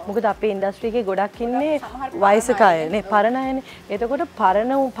නැහැ. මොකද අපේ ඉන්ඩස්ට්‍රි එකේ ගොඩක් ඉන්නේ වයසක අය නේ, පරණ අයනේ. එතකොට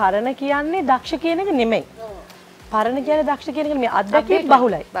පරණ කියන්නේ දක්ෂ කියන එක නෙමෙයි. පරණ කියන්නේ දක්ෂ කියන එක නෙමෙයි. අධ්‍යක්ෂකෙක්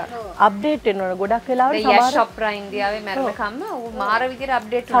බහුලයි. අප්ඩේට් වෙන්න ඕන. ගොඩක් වෙලාවට සමහර ෂොප්රා ඉන්දියාවේ මැරෙන කම්ම ඌ මාර විදිහට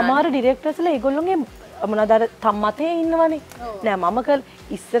අප්ඩේට් වුණා. සමහර ඩිරෙක්ටර්ස්ලා ඒගොල්ලෝගේ මොනවාද අර මතේ ඉන්නවනේ. නෑ මම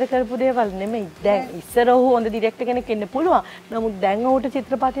ඉස්සර කරපු දේවල් නෙමෙයි. දැන් ඉස්සර ඔහු හොඳ ඩිරෙක්ටර් කෙනෙක් ඉන්න පුළුවන්. නමුත් දැන් ඔහුට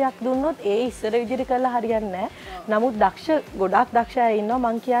චිත්‍රපටයක් දුන්නොත් ඒ ඉස්සර විදිහට කරලා හරියන්නේ නෑ. නමුත් ගොඩක් දක්ෂ අය ඉන්නවා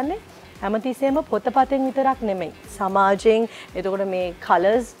මං කියන්නේ හැමතිස්සෙම පොතපතෙන් විතරක් නෙමෙයි. සමාජයෙන් එතකොට මේ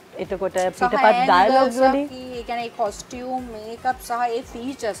කලර්ස් එතකොට පිටපත් ඩයලොග්ස් වලින් ඒ කියන්නේ කොස්ටියුම් මේකප් සහ ඒ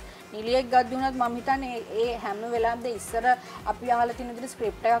ෆීචර්ස් නිලියක් ගද්දි උනත් මම හිතන්නේ ඒ හැම වෙලාවෙම ඉස්සර අපි අහලා තියෙන විදිහට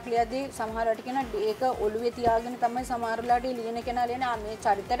ස්ක්‍රිප්ට් එකක් ලියද්දී සමහර වෙලාවට කියන ඒක ඔළුවේ තියාගෙන තමයි සමහර වෙලාවට ලියන කෙනා ලියන මේ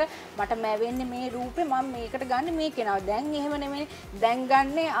චරිතෙට මට මැවෙන්නේ මේ රූපේ මම මේකට ගන්න මේ කෙනාව. දැන් එහෙම නෙමෙයි. දැන්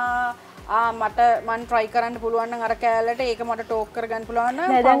ගන්නේ මන් try කරන්න පුළුවන් නම් අර කෑල්ලට ඒක මට ටෝක් කරගන්න පුළුවන් නම්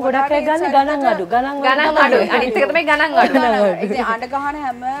නෑ දැන් ගොඩක් අය ගන්න ගණන් අඩු අනිත් එක තමයි ගණන් අඩු. ඉතින් අඬ ගහන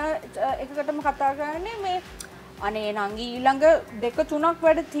හැම එකකටම කතා කරන්නේ මේ අනේ නංගි ඊළඟ 2-3ක්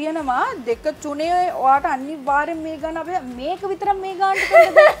වැඩ තියෙනවා 2-3 ඔයාට අනිවාර්යෙන් මේ ගන්න අපි මේක විතරක් මේ ගන්නට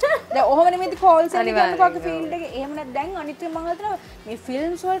කොහෙද දැන් ඔහොම නෙමෙයි කෝල්ස් එක ගන්න කොහොමද ෆීල්ඩ් එකේ එහෙම නැත්නම් දැන් අනිත් එක මම හිතනවා මේ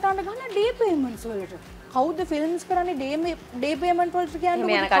ෆිල්ම්ස් වලට අඬ ගන්න ඩේ පේමන්ට්ස් වලට කවුද ෆිල්ම්ස් කරන්නේ ඩේ පේමන්ට් වලට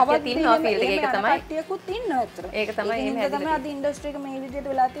කියන්නේ කවද තියෙනවා ෆීල්ඩ් එකේ ඒක තමයි කට්ටියකුත් ඉන්නවා අතර ඒක තමයි එහෙම තමයි අද ඉන්ඩස්ට්‍රි එක මේ විදිහට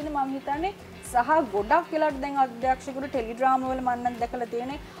වෙලා තියෙන්නේ මම හිතන්නේ සහ ගොඩක් වෙලාට දැන් අධ්‍යක්ෂකවරු ටෙලිඩ්‍රාමා වල මම නම් දැකලා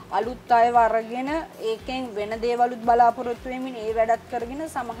තියෙන්නේ අලුත් අයව අරගෙන ඒකෙන් වෙන දේවලුත් බලාපොරොත්තු වෙමින් ඒ වැඩත් කරගෙන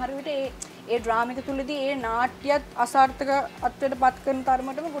සමහර විට ඒ ඩ්‍රාමා එක තුලදී ඒ නාට්‍යයත් අසාර්ථක අත්වයට පත් කරන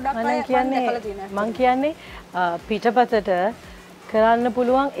තරමටම ගොඩක් අය දැකලා තියෙනවා මම කියන්නේ පිටපතට කරන්න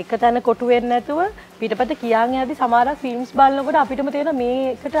පුළුවන් එක තැන කොටු වෙන්නේ නැතුව පිටපත කියාන් යද්දි සමහරක් ෆිල්ම්ස් බලනකොට අපිටම තේරෙන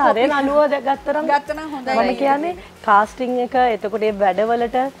මේකට අරේ නළුව ගත්තනම් හොඳයි මම කියන්නේ කාස්ටිං එක එතකොට ඒ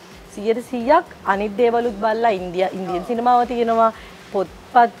වැඩවලට 100%ක් අනිත් දේවලුත් බලලා ඉන්දියන් සිනමාව තියෙනවා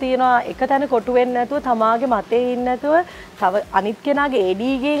පොත්පත් තියෙනවා එක තැන කොටු වෙන්නේ නැතුව තමාගේ මතේ ඉන්නේ නැතුව තව අනිත් කෙනාගේ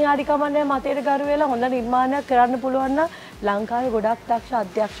එඩීගෙන් හරි කමන්නේ මතේට ගරු වෙලා හොඳ නිර්මාණයක් කරන්න පුළුවන් නම් ලංකාවේ ගොඩක් දක්ෂ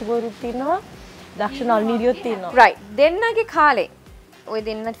අධ්‍යක්ෂකවරුත් ඉන්නවා දක්ෂ නළුනිලියොත් ඉන්නවා රයිට් දෙන්නගේ කාලේ ඔය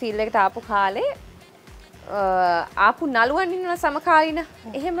දෙන්න ෆීල්ඩ් එකට ආපු කාලේ ආපු නළුවන් ඉන්නවා සමකාලීන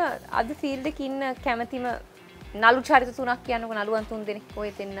එහෙම අද ෆීල්ඩ් එකේ ඉන්න කැමැතිම නළු චරිත තුනක් කියන්නකො නළුවන් තුන් දෙනෙක් ඔය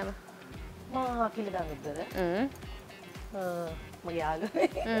දෙන්නම මා කියලා දාන්නද මගේ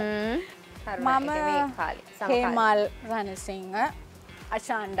යාළුවා මම හේමල් රණසිංහ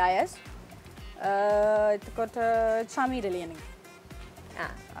අෂාන් ඩයස් එතකොට චමීර ලියන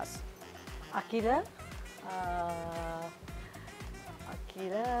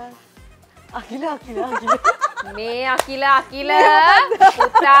මේ අකිල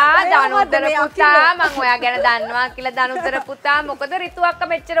පුතා දනුතර පුතා මං ඔයා ගැන දන්නවා කියලා දනුතර පුතා මොකද රිතු අක්කා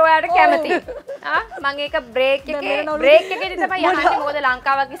මෙච්චර ඔයාට කැමති මං ඒක බ්‍රේක් එකේදී තමයි යහන්නේ මොකද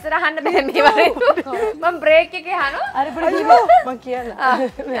ලංකාවක් ඉස්සර අහන්න බෑ මේ වගේ මං බ්‍රේක් එකේ අහනවා අර මං කියන්න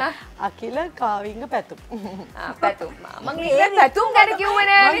අකිල කාවිංග පැතුම් පැතුම් මං ඒක පැතුම් ගැන කිව්වේ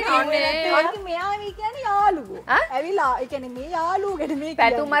නෑනේ අනිත් මෙයා මේ කියන්නේ යාළුවෝ ඇවිලා ඒ කියන්නේ මේ යාළුවෝ ගැන මේ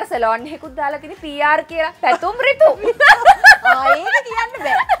පැතුම් අර සලෝන් එකකුත් දාලා තියෙන PR කියලා පැතුම් රිතු ඒක කියන්න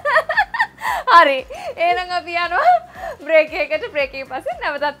බෑ හරි එහෙනම් අපි යනවා බ්‍රේක් එකකට බ්‍රේක් එක පස්සේ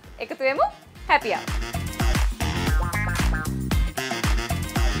නැවතත් එකතු වෙමු හැපි අවර්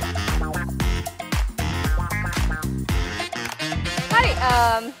හරි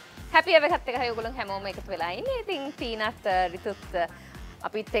හැපි අවර් එකත් එක්ක ඔයගොල්ලෝ හැමෝම එකතු වෙලා ඉන්නේ ඉතින් තීනත් රිතුත්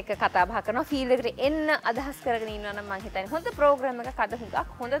අපිත් එක්ක කතා බහ කරනවා ෆීල්ඩ් එකට එන්න අදහස් කරගෙන ඉන්නවා නම් මම හිතන්නේ හොඳ ප්‍රෝග්‍රෑම් එකක් අද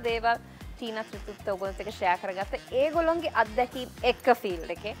හුඟක් හොඳ දේවල් තීනත් රිතුත් ඔයගොල්ලොත් එක්ක ෂෙයා කරගත්ත ඒගොල්ලොන්ගේ අත්දැකීම් එක්ක ෆීල්ඩ්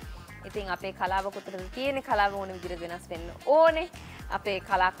එකේ ඉතින් අපේ කලාව කොතරද තියෙන්නේ කලාව ඕන විදිහට වෙනස් වෙන්න ඕනේ අපේ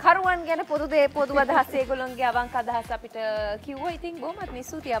කලාකරුවන් ගැන පොදු අදහස් ඒගොල්ලොන්ගේ අවංක අදහස් අපිට කිව්වා ඉතින් බොහොමත්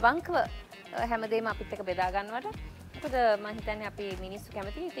ස්තුතියි අවංකව හැමදේම අපිත් එක්ක බෙදා ගන්නවට මොකද මම හිතන්නේ අපි මිනිස්සු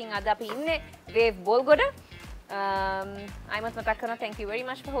කැමතියි ඉතින් අද අපි ඉන්නේ වේව් බෝල්ගොඩ I must මතක් කරනවා thank you very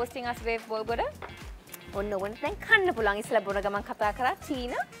much for hosting us wave බෝල්ගොඩ ඔන්න දැන් කන්න පුළුවන් ඉස්සලා බොන ගමන් කතා කරා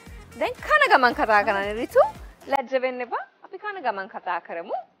චීනා දැන් කන ගමන් කතා කරන්නේ රිතු ලැජ්ජ වෙන්න එපා අපි කන ගමන් කතා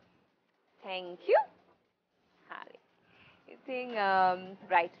කරමු thank you හරි ඉතින්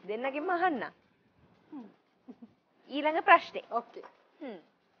right දෙන්නගෙම අහන්න ඊළඟ ප්‍රශ්නේ okay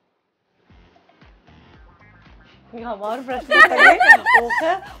අමාරු ප්‍රශ්නයක් ඕක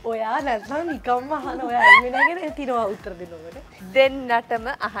ඔයා නැත්නම් නිකම්ම අහන ඔයා එන්නේ නැගෙන තිනවා උත්තර දෙනකොට දෙන්නටම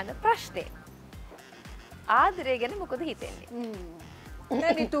අහන ප්‍රශ්නේ ආදරය ගැන මොකද හිතෙන්නේ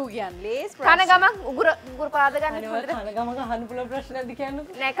රිතු කියන්නේ ලේස් කන ගමන් උගුර පාද ගන්න හොඳට කන ගමක අහන්න පුළුවන් ප්‍රශ්නයක්ද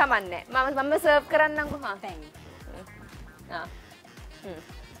කියන්නකෝ නෑ කමන්නේ මම සර්ව් කරන්නම්කෝ හා thank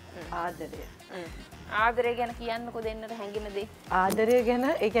ආදරය ආදරය ගැන කියන්නකෝ දෙන්නට හැංගෙන දේ ආදරය ගැන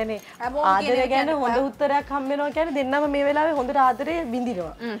ඒ කියන්නේ ආදරය ගැන හොඳ උත්තරයක් හම්බ වෙනවා කියන්නේ දෙන්නම මේ වෙලාවේ හොඳට ආදරය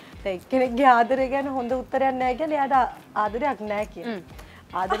බින්දිනවා දැන් එක්කෙනෙක්ගේ ආදරය ගැන හොඳ උත්තරයක් නැහැ කියන්නේ එයාට ආදරයක් නැහැ කියන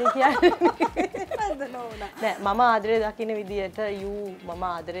ආදරය කියන්නේ නෑ මම ආදරය දකින්න විදියට මම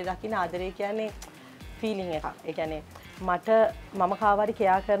ආදරය දකින්න ආදරය කියන්නේ ෆීලිං එකක් ඒ කියන්නේ මම කාවරි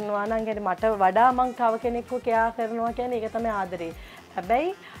කෙයා කරනවා නම් කියන්නේ මට වඩා මං තව කෙනෙක්ව කෙයා කරනවා කියන්නේ ඒක තමයි ආදරය හැබැයි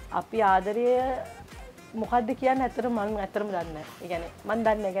අපි ආදරය මොකද්ද කියන්නේ ඇත්තටම මම ඇත්තටම දන්නේ නැහැ. ඒ කියන්නේ මම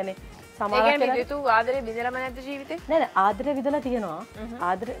දන්නේ නැහැ. කියන්නේ සමහරවිට ඒ කියන්නේ රිතු ආදරේ විඳලාම නැද්ද ජීවිතේ? නෑ නෑ ආදරේ විඳලා තියෙනවා.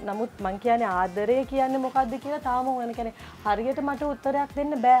 ආදරේ නමුත් මං කියන්නේ ආදරය කියන්නේ මොකද්ද කියලා තාම මම කියන්නේ හරියට මට උත්තරයක්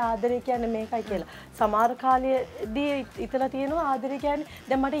දෙන්න බෑ ආදරය කියන්නේ මේකයි කියලා. සමහර කාලයේදී ඉතලා තියෙනවා ආදරය කියන්නේ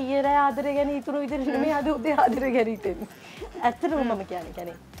දැන් මට ඊයේ රෑ ආදරය ගැන හිතුණු විදිහට නෙමෙයි අද උදේ ආදරය ගැන හිතෙන්නේ. ඇත්තටම මම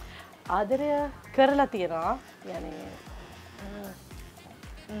කියන්නේ ආදරය කරලා තියෙනවා. කියන්නේ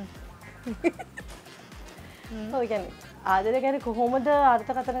ඔය කියන්නේ ආදරය ගැන කොහොමද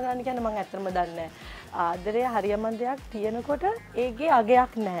අර්ථකථන ගන්න කියන්නේ මම ඇත්තටම දන්නේ නැහැ. ආදරය හරියම දෙයක් තියෙනකොට ඒකේ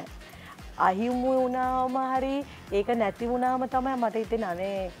අගයක් නැහැ. අහිමු වුණාම හරි ඒක නැති වුණාම තමයි මට හිතෙන්නේ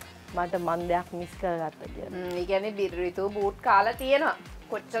අනේ මට මන් දෙයක් මිස් කරගත්තා කියලා. ඒ කියන්නේ රිතු බූට් කාලා තියෙනවා.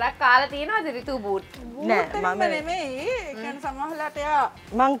 කොච්චරක් කාලා තියෙනවද රිතු බූට්? නෑ මම නෙමෙයි ඒ කියන්නේ සමහරලාට එයා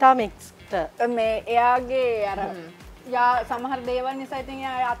මං තාම එක්ස්ට මේ එයාගේ අර යා සමහර දේවල් නිසා ඉතින්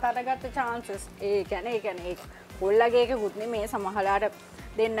එයා අතරගත්ත chances ඒ කියන්නේ කොල්ලගේ එකකුත් නෙමේ සමහරලාට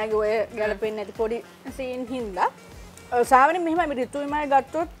දෙන්නගේ ඔය ගැලපෙන්නේ නැති පොඩි සීන් හින්දා සාමාන්‍යයෙන් මෙහෙම රිතුයිමයි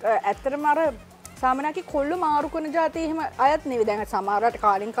ගත්තොත් ඇත්තටම අර සාමාන්‍යකි කොල්ල මාරු කරන જાති එහෙම අයත් නෙවෙයි දැන් සමහරලාට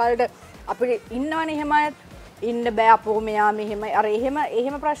කාලින් කාලේට අපිට ඉන්නවනේ එහෙම අයත් ඉන්න බෑ අපෝ මෙයා මෙහෙම අර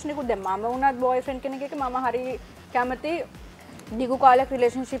එහෙම ප්‍රශ්නිකුත් දැන් මම වුණත් බෝයිෆ්‍රෙන්ඩ් කෙනෙක් එක්ක මම හරි කැමති දිගු කාලයක්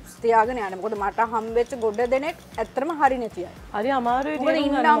රිලේෂන්ෂිප්ස් තියාගෙන යන්න. මොකද මට හම්බෙච්ච ගොඩ දෙනෙක් ඇත්තටම හරි නැති අය. හරි අමාරුයි මොකද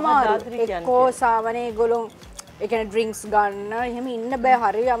ඉන්න අමාරු. එක්කෝ සාවනේ ඒගොල්ලෝ ඒ කියන්නේ ඩ්‍රින්ක්ස් ගන්න එහෙම ඉන්න බෑ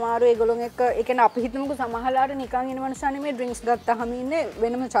හරි අමාරු ඒගොල්ලොන් එක්ක ඒ කියන්නේ අපි හිතමුකෝ සමහරලාට නිකන් ඉන්න මනුස්සයා නෙමෙයි ඩ්‍රින්ක්ස් ගත්තාම ඉන්නේ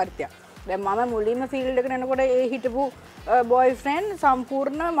වෙනම චරිතයක්. දැන් මම මුලින්ම ෆීල්ඩ් එකට එනකොට ඒ හිටපු බෝයිෆ්‍රෙන්ඩ්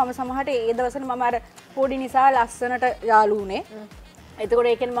සම්පූර්ණ මම සමහරට ඒ දවස්වල මම අර පොඩි නිසා ලස්සනට යාළු වුණේ. එතකොට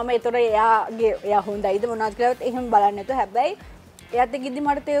ඒ කියන්නේ මම ඒතර එයා හොඳයිද මොනවද කියලාත් එහෙම බලන්නේ නැතුව හැබැයි එයාත් එක්ක ඉදි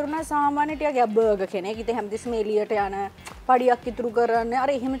මට තේරුණා සාමාන්‍ය ටිකක් බර්ගර් කෙනෙක්. ඉතින් හැමතිස්සෙම එළියට යන පඩියක් ඉතුරු කරන්නේ අර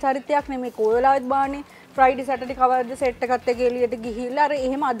එහෙම චරිතයක් නෙමෙයි කොයලාවත් බාන්නේ ෆ්‍රයිඩේ සැටර්ඩේ කවර්ද සෙට් එකත් එක්ක එළියට ගිහිල්ලා අර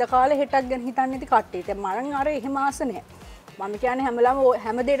එහෙම අද කාලේ හෙටක් ගැන හිතන්නේ නැති කට්ටිය. දැන් මම අර එහෙම ආස නැහැ. මම කියන්නේ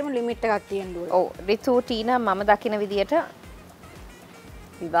හැම දෙයකම ලිමිට් එකක් තියෙන්න ඕනේ. ඔව් රිතු ටීනා මම දකින විදියට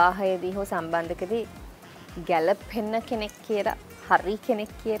විවාහයේදී හෝ සම්බන්ධකදී ගැළපෙන්න කෙනෙක් කියලා හරි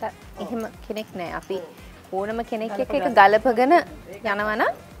කෙනෙක් කියලා එහෙම කෙනෙක් නෑ. අපි ඕනම කෙනෙක් එක්ක එක ගලපගෙන යනවා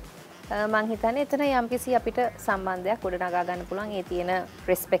නම් මං හිතන්නේ එතන යම්කිසි අපිට සම්බන්ධයක් ගොඩනගා ගන්න පුළුවන්. ඒ තියෙන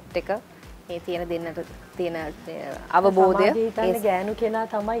රෙස්පෙක්ට් එක, ඒ තියෙන දෙන්නට තියෙන අවබෝධය. ඒ ගෑනු කෙනා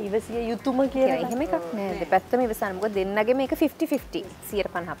තමයි ඉවසිය යුතුම කියලා. එහෙම එකක් නෑ. දෙපැත්තම ඉවසන්න. මොකද දෙන්නගේ මේක 50-50.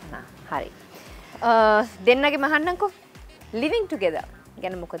 150-50. හරි. දෙන්නගේ මහන්නම්කෝ living together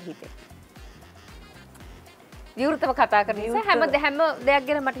ගැන මොකද හිතේ? විවෘතව කතා කරන නිසා හැම දෙයක්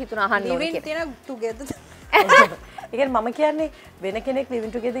ගැන මට හිතුණා අහන්න ඕනේ living තියෙන together. ඒ කියන්නේ මම කියන්නේ වෙන කෙනෙක්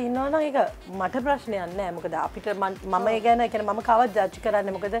living together ඉන්නවා නම් ඒක මට ප්‍රශ්නයක් නෑ. මොකද අපිට මම ඒ ගැන කියන්නේ මම කාවත් ජජ්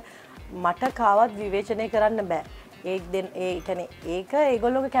කරන්නේ. මොකද මට කාවත් විවේචනය කරන්න බෑ. ඒ කියන්නේ ඒක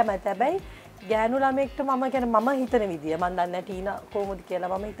ඒගොල්ලෝගේ කැමැත්ත. හැබැයි ගෑනු ළමෙක්ට මම කියන්නේ මම හිතන විදිය මම දන්නේ නැහැ ටීනා කොහොමද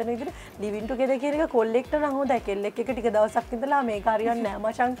කියලා. මම හිතන විදිහට living together කියන එක කොල්ලෙක්ට නම් හොඳයි. කෙල්ලෙක් එක ටික දවසක් ඉඳලා මේක හරියන්නේ නැහැ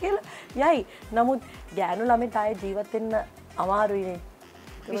මචං කියලා යයි. නමුත් ගෑනු ළමෙට ආයේ ජීවත් වෙන්න අමාරුයිනේ.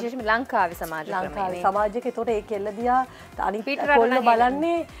 විශේෂයෙන්ම ලංකාවේ සමාජ ක්‍රමයේ. සමාජයක ඒතකොට ඒ කෙල්ල දිහා අනිත් කොල්ල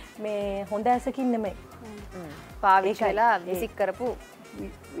බලන්නේ මේ හොඳ ඇසකින් නෙමෙයි. පාවිච්චිලා විසික් කරපු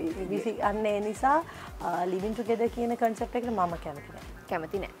විසි අන්න ඒ නිසා living together කියන concept එකට මම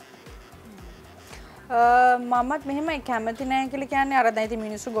කැමති නෑ. මමත් මෙහෙමයි කැමති නෑ කියලා කියන්නේ අර දැන් ඉතින්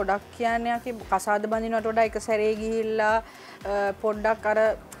මිනිස්සු ගොඩක් කියන්නේ අපි කසාද බඳිනවට වඩා එක සැරේ ගිහිල්ලා පොඩ්ඩක් අර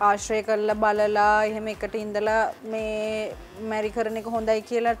ආශ්‍රය කරලා බලලා එහෙම එකට ඉඳලා මේ මැරි කරන එක හොඳයි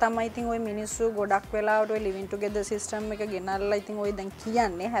කියලා තමයි ඉතින් ওই මිනිස්සු ගොඩක් වෙලාවට ওই living together system එක ගෙනල්ලා ඉතින් ওই දැන්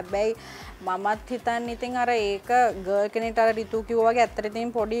කියන්නේ. හැබැයි මමත් හිතන්නේ ඉතින් අර ඒක ගර්ල් කෙනෙක්ට අර රිතු කිව්වා වගේ ඇත්තට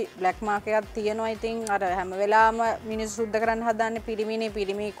ඉතින් පොඩි බ්ලැක් මාක් එකක් තියෙනවා. ඉතින් අර හැම වෙලාවම මිනිස්සු සුද්ධ කරන්න හදන්නේ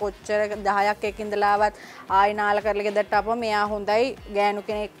පිරිමි කොච්චර 10ක් එක්ක ඉඳලා ආයි නාල කරලා ගෙදරට ආපුවම මෙයා හොඳයි ගෑනු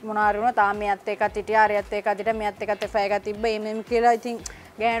කෙනෙක් මොනාර වුණා තාම මෙයත් එක්කත් හිටියා අරයත් එක්කත් හිටියා මෙයත් එක්කත් එෆා එකක් තිබ්බ එමෙම කියලා ඉතින්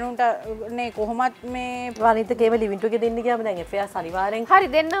ගෑනුන්ට නේ කොහොමත් මේ වනිතකේම living together ඉන්න ගියාම දැන් affairs අනිවාර්යෙන් හරි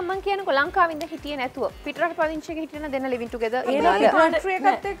දෙන්නම් මං කියනකො ලංකාවේ ඉඳ හිටියේ නැතුව පිටරට පදිංචි එකක හිටියන දෙන්න living together country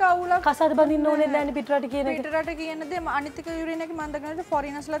එකත් එක්ක අවුලක් කසාද බඳින්න ඕනේ නැහැ පිටරට කියන එක පිටරට කියන දේ අනිත් එක යුරින් එක මම දකිනවා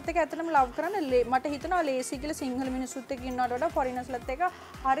foreigners-ලත් එක්ක ඇත්තටම love කරන්න මට හිතෙනවා ලේසි කියලා සිංහල මිනිස්සුත් එක්ක ඉන්නවට වඩා foreigners-ලත් එක්ක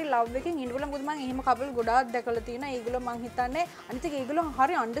හරි love එකකින් ඉන්න පුළුවන්. මොකද මම එහෙම couple ගොඩාක් දැකලා තියෙනවා. ඒගොල්ලෝ මං හිතන්නේ අනිත් එක ඒගොල්ලෝ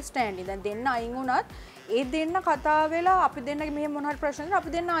හරි understanding. දැන් දෙන්න අයින් වුණත් ඒ දෙන්න කතා වෙලා අපි දෙන්නගේ මෙහෙම මොන හරි ප්‍රශ්නයක් අපි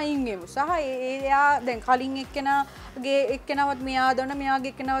දෙන්න අයින් වෙමු. සහ එයා දැන් කලින් එක්කෙනාගේ එක්කෙනාවත් මෙයා දන්න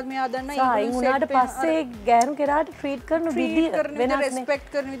මෙයාගේ එක්කෙනාවත් මෙයා දන්න ඒ අයින් වුණාට පස්සේ ගෑනු කෙනාට ට්‍රීට් කරන විදිය වෙනස් රෙස්පෙක්ට්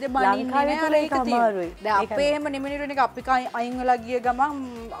කරන විදිය බනින්නේ නෑ අර ඒක තියෙනවා. දැන් අපේ එහෙම නිමිනිරුන එක අපි අයින් වෙලා ගිය ගමන්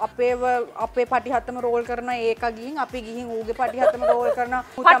අපේ පටි හතම රෝල් කරන ඒක ගිහින් අපි ගිහින් ඌගේ පටි හතම රෝල් කරන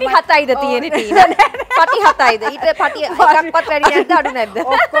පටි හතයිද තියෙන්නේ ටීනා? පටි හතයිද? ඊට පටි එකක්වත් වැඩි නැද්ද අඩු නැද්ද?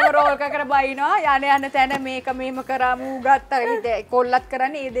 ඔක්කොම රෝල් කර බයිනවා යන තැන මේක මෙහෙම කරා මූ ගත්තා ඉතින් කොල්ලත්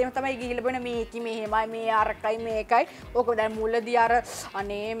කරන්නේ ඒ දේම තමයි ගිහිල්ලා බන මේකි මෙහෙමයි මේ අරකයි මේකයි ඕක දැන් මුලදී අර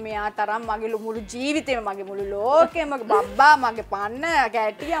අනේ මෙයා තරම් මගේ මුළු ජීවිතේම මගේ මුළු ලෝකෙම මගේ බබ්බා මගේ පන්න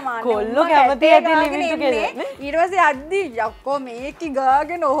කැටියා මාන්නේ කොල්ලෝ කැමති ඇති living together ඊට පස්සේ අද්දි යක්කෝ මේකි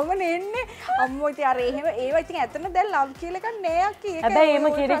ගාගෙන ඔහොම නෙන්නේ අම්මෝ ඉතින් අර එහෙම ඒවා ඉතින් ඇත්තම දැන් ලව් කියලා එකක් නෑ අක්කී ඒක හැබැයි එහෙම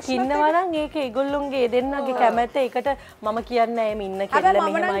කෙනෙක් ඉන්නවා නම් ඒක ඒගොල්ලොන්ගේ දෙන්නගේ කැමැත්ත ඒකට මම කියන්නේ එම් ඉන්න කෙල්ල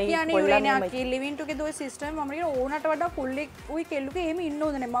මෙහෙමයි කොල්ලා living together ඔය සිස්ටම් මම කියන ඕනට වඩා පුල්ලෙක් උයි කෙල්ලුගේ එහෙම ඉන්න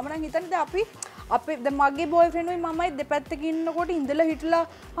ඕනේ නැහැ. මම නම් හිතන්නේ දැන් අපේ දැන් මගේ බෝයිෆ්‍රෙන්ඩ් උයි මමයි දෙපැත්තක ඉන්නකොට ඉඳලා හිටලා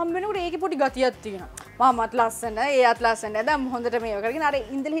හම්බ වෙනකොට ඒකේ පොඩි ගතියක් තියෙනවා. මමත් ලස්සන, එයාත් ලස්සන. දැන් හොඳට මේව කරගෙන අර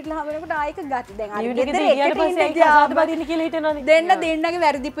ඉඳලා හිටලා හම්බ වෙනකොට ආයක ගති. දැන් අර ගෙදර එකට ඉන්න කියලා හිතනවානේ. දෙන්නගේ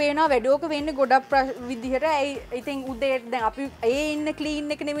වැරදි පේනවා. වැඩෝක වෙන්නේ ගොඩක් විදිහට. ඉතින් උදේ දැන් අපි ඒ ඉන්න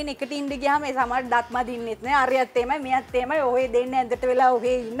ක්ලීන් එක නෙමෙයි එකට ඉන්න ගියාම ඒ සමහර දත් මදින්නෙත් නෑ. අරියත් එමය, මෙයත් එමය. ඔය දෙන්න ඇඳට වෙලා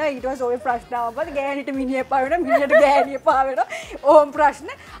ඔහේ ඉන්න. ඊට පස්සේ ඔය ප්‍රශ්න ආවපත් ගෑනිට මිනිහ පාවෙනවා, මිනිහට ගෑනිය පාවෙනවා. ඕම් ප්‍රශ්න.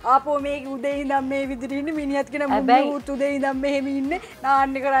 ආපෝ මේක උදේ ඉඳන් මේ විදිහට ඉන්නේ මිනිහත් කියන මුත් උදේ ඉඳන් මෙහෙම ඉන්නේ.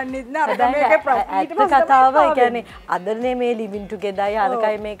 නාන්නේ කරන්නේත් නෑ. අර මේකේ ප්‍රශ්න. ඊට පස්සේ කතාව ඒ කියන්නේ අදනේ මේ living together අය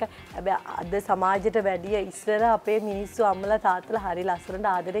අරකයි මේක. හැබැයි අද සමාජයට වැඩිය ඉස්සර අපේ මිනිස්සු අම්මලා තාත්තලා හරි ලස්සනට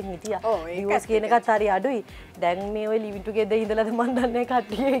ආදරෙන් හිටියා. ඩිවෝස් කියන එකත් හරි අඩුයි. දැන් මේ ඔය living together ඉඳලාද මන් දන්නේ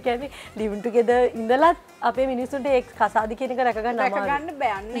කට්ටිය ඒ කියන්නේ living together ඉඳලත් අපේ මිනිස්සුන්ට ඒ කසාද කියන එක රැක ගන්න අමාරුයි. රැක ගන්න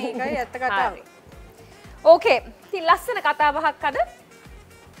බෑ. අන්න ඒකයි ඇත්ත කතාව. ඕකේ. ඉතින් ලස්සන කතාවහක් අද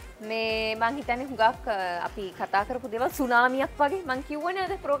මේ මං හිතන්නේ හුඟක් අපි කතා කරපු දේවල් සුනාමියක් වගේ මං කිව්වනේ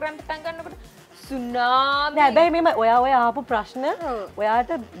අද ප්‍රෝග්‍රෑම් පටන් ගන්නකොට සුනාමි. නෑ හැබැයි මෙම ඔය ආපු ප්‍රශ්න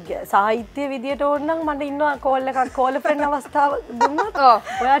ඔයාට සාහිත්‍ය විදියට ඕන නම් මට ඉන්නවා කෝල් එකක් කෝල් ෆ්‍රෙන්ඩ් අවස්ථාව දුන්නොත්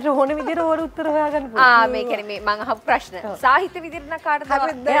ඔයාට ඕන විදියට ඕන උත්තර හොයාගන්න පුළුවන්. මේ කියන්නේ මේ මම අහපු ප්‍රශ්න සාහිත්‍ය විදියට නම් කාටද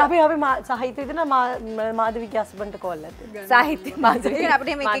අපි සාහිත්‍ය විදියට මාධවිගේ හස්බන්ඩ්ට කෝල් එකක් දෙන්න. සාහිත්‍ය මාධවිගේ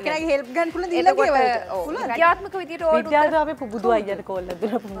අපිට මේ එකෙනාගේ හෙල්ප් ගන්න පුළුවන් දීලා පුළුවන්. විද්‍යාත්මක විදියට ඕන විද්‍යාවට අපි පුබුදු අයියට කෝල් එකක්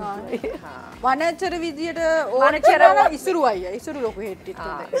දුන්නා. වනචර විදියට ඕන ඉසුරු අයියා ඉසුරු ලොකු හෙට්ටිත්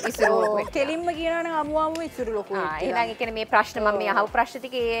ඉසුරු කෙලින්ම කියනවා නම් අමුාම ඉසුරු ලොකු හෙට්ටි. එහෙනම් ඒ කියන්නේ මේ ප්‍රශ්න මම මේ අහපු ප්‍රශ්න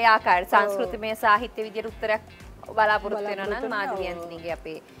ටිකේ ඒ ආකාරයට සංස්කෘතිමය සාහිත්‍ය විදියට උත්තරයක් බලාපොරොත්තු වෙනවා නම් මාධවි ඇන්තනීගේ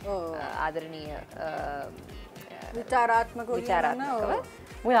අපේ ආදරණීය විචාරාත්මකව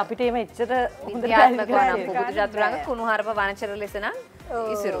මොකද අපිට එහෙම එච්චර හොඳට විද්‍යාත්මකව නම් පුබුදු චතුරාංග කුණුහරුප වනචර ලෙස නම්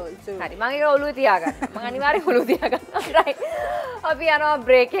ඉසුරු. හරි මම ඒක ඔළුවේ තියාගන්න. මම අනිවාර්යෙන් ඔළුවේ තියාගන්නවා. රයිට්. අපි යනවා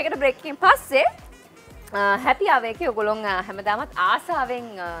බ්‍රේක් එකකට. බ්‍රේක් එකකින් පස්සේ හැපි ආවේකේ ඔයගොල්ලොන් හැමදාමත් ආසාවෙන්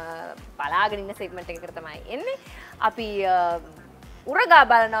බලාගෙන ඉන්න සෙග්මන්ට් එකකට තමයි එන්නේ. අපි උරගා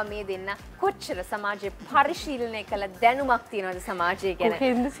බලනවා මේ දෙන්න කොච්චර සමාජයේ පරිශීලනය කළ දැනුමක් තියෙනවද සමාජය ගැන.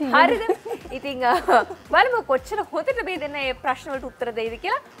 හරිද? ඉතින් බලමු කොච්චර හොඳට මේ දෙන්න මේ ප්‍රශ්න වලට උත්තර දෙයිද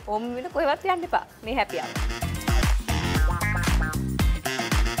කියලා. ඕම් වෙන කොහෙවත් යන්න එපා. මේ හැපි ආව.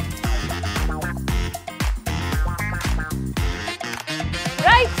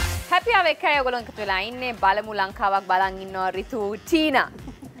 right හැපි ආව එකයි ඔයගොල්ලෝ එකතු වෙලා ඉන්නේ. බලමු ලංකාවක් බලන් ඉන්නවා රිතු ටීනා.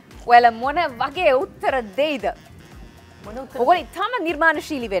 ඔයාලා මොන වගේ උත්තර දෙයිද? ඔයගොල්ලෝ ඉතාම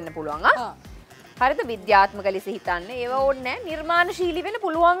නිර්මාණශීලී වෙන්න පුළුවන් හරිද? විද්‍යාත්මක ලෙස හිතන්න ඒව ඕනේ නැහැ. නිර්මාණශීලී වෙන්න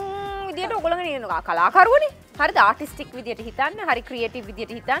පුළුවන් විදියට ඔයගොල්ලෝ ඉන්නවා කලාකරුවනේ. හරිද? ආටිස්ටික් විදියට හිතන්න, හරි ක්‍රියේටිව්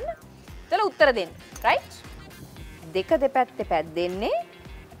විදියට හිතන්න. එතන උත්තර දෙන්න. රයිට්? දෙක දෙපැත්තේ පැද්දෙන්නේ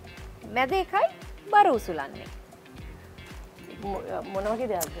මැද එකයි බර උසුලන්නේ. මොන වගේ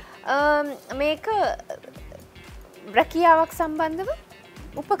දෙයක්ද? මේක රැකියාවක් සම්බන්ධව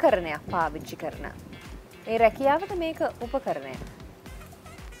උපකරණයක් පාවිච්චි කරන. ඒ රැකියාවට මේක උපකරණයක්.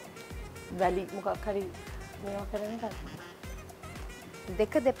 වැලි මොකක් හරි මේවා කරන එක.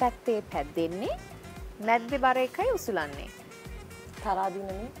 දෙක දෙපැත්තේ පැද්දෙන්නේ මැද්දේ බර එකයි උසුලන්නේ. තරහා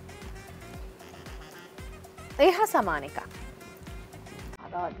දිනනේ. ඒ හා සමාන එකක්.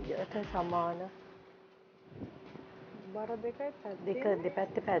 තරහාදියට සමාන බර දෙක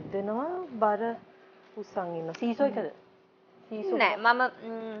දෙපැත්තේ පැද්දෙනවා බර උස්සන් ඉන්නවා. සීසෝ එකද? නෑ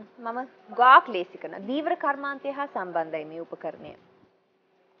මම ගාක් ලේසි කරන දීවර කර්මාන්තය හා සම්බන්ධයි මේ උපකරණය.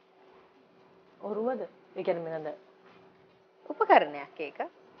 ඔරුවද? ඒ කියන්නේ මෙන්නද උපකරණයක් ඒක.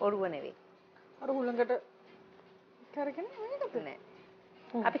 ඔරුව නෙවෙයි. අර හුලඟට කරගෙන මේකද නෑ.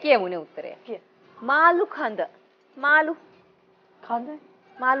 අපි කියමුනේ උත්තරය. මාළු කඳ.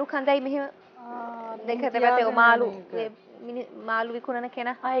 මාළු කඳයි මෙහෙම දෙක දෙපැත්තේ මාළු විකුණන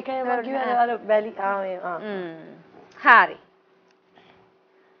කෙනා. ඒකයි මම කිව්වේ අර වැලි හරි.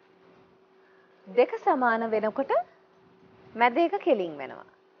 දෙක සමාන වෙනකොට මැද එක කෙලින් වෙනවා.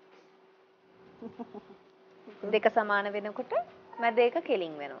 දෙක සමාන වෙනකොට මැද එක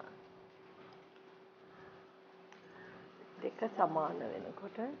කෙලින් වෙනවා. දෙක සමාන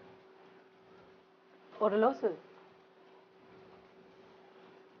වෙනකොට ඔරලෝසු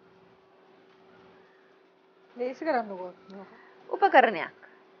ලේසි කරන්නකෝ. උපකරණයක්.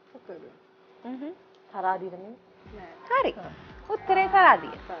 තරහා දිනනේ. හරි. උත්තරේ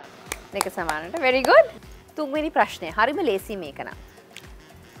තරහාදිය. දෙක සමානට. very good. තුන්වෙනි ප්‍රශ්නය. හරිම ලේසි මේක නම්.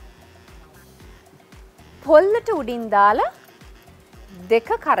 පොල්ලට උඩින් දාලා දෙක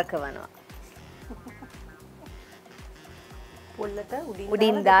කරකවනවා. පොල්ලට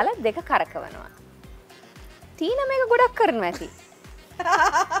උඩින් දාලා දෙක කරකවනවා. තීන මේක ගොඩක් කරනවා ඇති.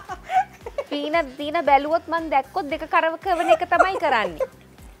 තීන බැලුවොත් මන් දැක්කොත් දෙක කරකවන එක තමයි කරන්නේ.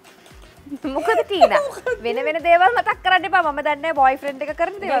 මොකද ටීනා වෙන දේවල් මතක් කරන්න එපා. මම දන්නේ බොයිෆ්‍රෙන්ඩ් එක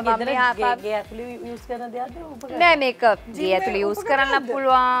කරන දේවල්. මම ගේ ඇතුළේ යූස් කරන දෙයක්ද උපකරණ? නෑ මේක ගේ ඇතුළේ යූස් කරන්න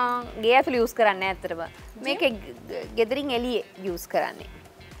පුළුවන්. ගේ ඇතුළේ යූස් කරන්නේ නෑ ඇත්තටම. මේක ගෙදරින් එළියේ යූස් කරන්නේ.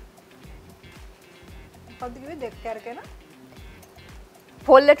 මොකද්ද කිව්වේ දෙක කරගෙන?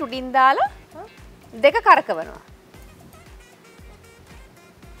 පොල්ලට උඩින් දාලා දෙක කරකවනවා.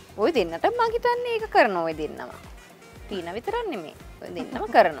 ඔය දෙන්නට මම හිතන්නේ ඒක කරනවා ඔය දෙන්නම. ටීනා විතරක් නෙමෙයි. ඔය දෙන්නම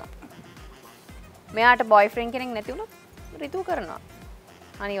කරනවා. මෙයාට බොයිෆ්‍රෙන්ඩ් කෙනෙක් නැති වුණොත් රිතු කරනවා.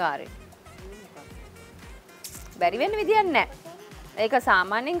 අනිවාර්යෙන්. බැරි වෙන්න විදියක් නැහැ. ඒක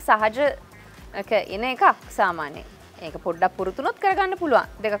සාමාන්‍යයෙන් සහජ එන එකක් සාමාන්‍යයෙන්. ඒක පොඩ්ඩක් පුරුතුනොත් කරගන්න පුළුවන්.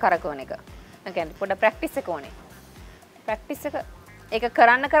 දෙක කරකවන එක. ඒ කියන්නේ පොඩ්ඩක් ප්‍රැක්ටිස් එක ඕනේ. ප්‍රැක්ටිස් එක ඒක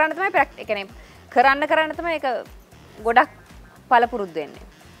කරන්න තමයි ඒ කියන්නේ කරන්න තමයි ඒක ගොඩක් පළපුරුදු වෙන්නේ.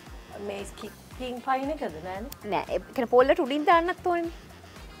 මේ ස්කිපින් ෆයින් එකද නෑනේ? නෑ. ඒ කියන්නේ පොල්ලට උඩින් දාන්නත් ඕනේ.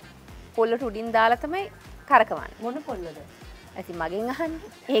 පොල්ලට උඩින් දාලා තමයි කරකවන්නේ. මොන පොල්ලද? ඉතින් මගෙන් අහන්නේ.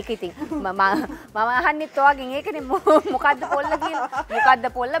 ඒක ඉතින් මම අහන්නෙත් ඔයගෙන් ඒකනේ මොකද්ද පොල්ල කියලා. මොකද්ද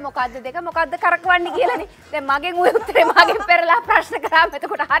පොල්ල මොකද්ද දෙක මොකද්ද කරකවන්නේ කියලානේ. දැන් මගෙන් ওই උත්තරේ මගෙන් පෙරලා ප්‍රශ්න කරාම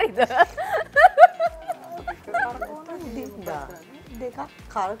එතකොට හරිද? දෙකක්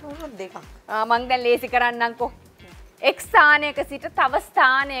කරකවන දෙකක්. මං දැන් ලේසි කරන්නම්කෝ. එක් ස්ථානයක සිට තව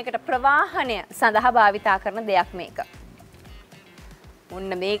ස්ථානයකට ප්‍රවාහනය සඳහා භාවිතා කරන දෙයක් මේක.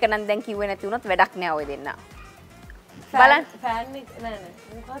 ඔන්න මේක නම් දැන් කිව්වේ නැති වුණොත් වැඩක් නෑ ඔය දෙන්න. බලන්න. ෆෑන් එක නෑ නෑ.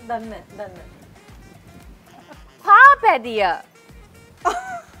 මොකක්ද දන්නේ නැහැ. පාපැදිය.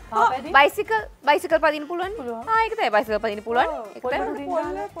 පාපැදිය? බයිසිකල් පදින්න පුළුවන්. ඒක තමයි බයිසිකල් පදින්න පුළුවන්. ඒක තමයි.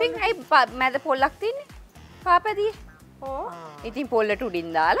 ඉතින් අයි මැද පොල්ලක් තියෙන්නේ. පාපැදිය. ඉතින් පොල්ලට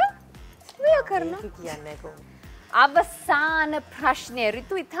උඩින් දාලා ඔය කරනවා. කියන්නේ කොහොමද? අවසාන ප්‍රශ්නය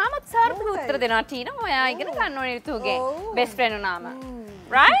රිතු ඉතාමත් සාර්ථක උත්තර දෙනවා ටීනා. ඔයා ඉගෙන ගන්න ඕනේ රිතුගේ බෙස්ට් ෆ්‍රෙන්ඩ් නම.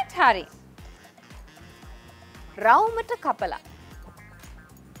 රයිට් හරි. රවුමට කපලා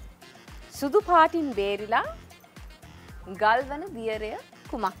සුදු පාටින් බේරිලා ගල්වන දියරය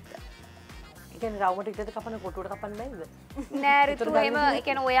කුමක්ද? ඒ කියන්නේ රවුමට ඉතද කපන කොටුවට කපන්න බැයිද? නෑ රිතු එහෙම ඒ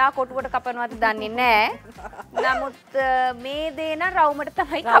කියන්නේ ඔයා කොටුවට කපනවාද දන්නේ නෑ. නමුත් මේ දේ නම් රවුමට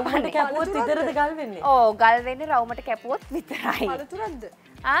තමයි කපන්නේ. කැපුවොත් විතරද ගල් වෙන්නේ? ඔව් ගල් වෙන්නේ රවුමට කැපුවොත් විතරයි. පළතුරක්ද?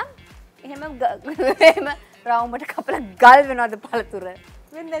 එහෙම රවුමට කපලා ගල් වෙනවද පළතුර?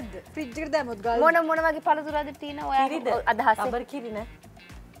 වෙන්නේ නැද්ද? ෆ්‍රිජ් එකට දැම්මොත් ගල් මොන වගේ පළතුරද තියෙන ඔයා අදහස? රබර් කිරි නෑ.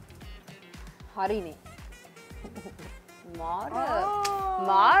 හරිනේ.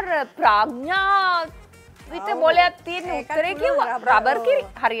 මාර ප්‍රඥා විත මොලයක් තියෙන උත්තරේ කිව්වා. රබර් කිරි.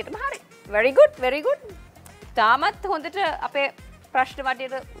 හරියටම හරි. very good very good. තාමත් හොඳට අපේ ප්‍රශ්න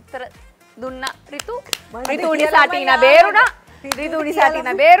වටේට උත්තර දුන්නා රිතු. රිතු නිසා ටීනා බේරුණා. රිතු නිසා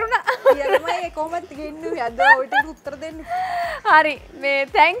ටීනා බේරුණා. ඊළඟයි කොහොමද ගෙන්නුවේ අද ඔයිට උත්තර දෙන්නේ. හරි මේ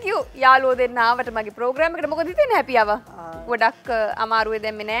thank you යාළුවෝ දෙන්න ආවට මගේ ප්‍රෝග්‍රෑම් එකට. මොකද හිතෙන්නේ හැපියව? ගොඩක් අමාරුවේ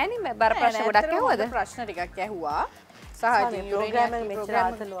දැම්මේ නෑනේ. බර ප්‍රශ්න ගොඩක් ඇහුවද? ප්‍රශ්න ටිකක් ඇහුවා. සහජයෙන් ප්‍රෝග්‍රෑම් එක මෙච්චර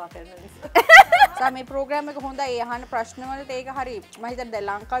ආතලුවා කරන නිසා. මේ ප්‍රෝග්‍රෑම් එක හොඳයි. ඒ අහන ප්‍රශ්න වලට ඒක හරි. මම හිතන්නේ දැන්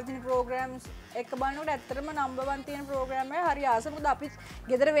ලංකාවේ තියෙන ප්‍රෝග්‍රෑම්ස් එක බලනකොට ඇත්තටම නම්බර් 1 තියෙන ප්‍රෝග්‍රෑම් එක හරි ආසයි. මොකද අපි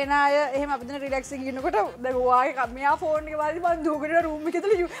ගෙදර වෙන අය එහෙම අපි දෙන රිලැක්ස් එකේ ඉන්නකොට දැන් ඔයාගේ මෙයා ෆෝන් එක වලදී මම දුවගෙන රූම් එකේ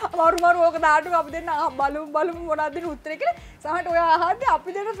ඉඳලා මාරු ඕක දාටුක අපි දෙන්න බලමු මොනවද දෙන උත්තරේ කියලා. සමහරට ඔයා අහද්දී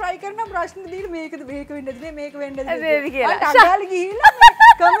අපි දෙන try කරන ප්‍රශ්න දීලා මේකද මේක වෙන්නද මේක වෙන්නද කියලා. ටංගාලි ගිහිල්ලා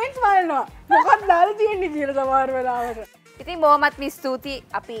කමෙන්ට්ස් බලනවා. මොකක්ද දාලා තියෙන්නේ කියලා සමහර වෙලාවට. ඉතින් බොහොමත්ම ස්තුතියි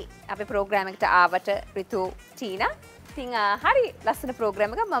අපි අපේ ප්‍රෝග්‍රෑම් එකට ආවට රිතු ටීනා. ඉතින් හරි ලස්සන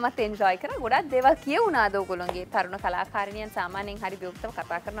ප්‍රෝග්‍රෑම් එකක් මමත් එන්ජොයි කරා. ගොඩක් දේවල් කියුණාද ඔයගොල්ලෝගේ තරුණ කලාකාරිනියන් සාමාන්‍යයෙන් හරි විවෘතව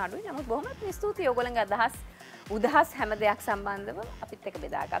කතා කරන අඩුයි. නමුත් බොහොමත්ම ස්තුතියි ඔයගොල්ලන්ගේ උදහස් හැම දෙයක් සම්බන්ධව අපිත් එක්ක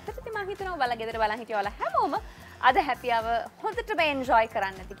බෙදාගත්තට. ඉතින් මම හිතනවා ඔයාලා ගෙදර බලන් හිටිය ඔයාලා හැමෝම අද හැපියව හොඳටම එන්ජොයි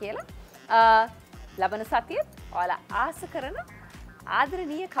කරන්න ඇති කියලා. ලබන සතියේ ඔයාලා ආස කරන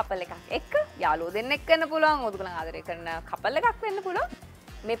ආදරණීය කපල් එකක් එක්ක යාළුවෝ දෙන්නෙක් වෙන්න පුළුවන්. ඔයගොල්ලන් ආදරය කරන කපල් එකක් වෙන්න පුළුවන්.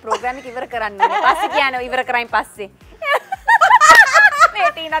 මේ ප්‍රෝග්‍රෑම් එක ඉවර කරන්න ඕනේ. පස්සේ කියනවා ඉවර කරයින් පස්සේ. මේ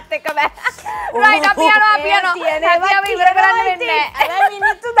ටීනත් එක්ක බෑ. රයිට් අපි යනවා. හැපියව ඉවර කරන්න වෙන්නේ නැහැ. අර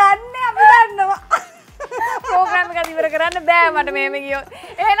මිනිත්තු දන්නේ අපි දන්නවා. ප්‍රෝග්‍රෑම් එක ඉවර කරන්න බෑ මට මෙහෙම ගියොත්.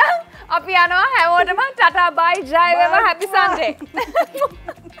 එහෙනම් අපි යනවා හැමෝටම ටටා බයි ජය වේවා හැපි සන්ඩේ.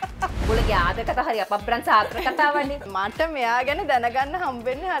 ඔයගොල්ලෝගේ ආදර කතා හරි අපබ්‍රංශ ආත්‍ර කතාවන්නේ. මට මෙයා ගැන දැනගන්න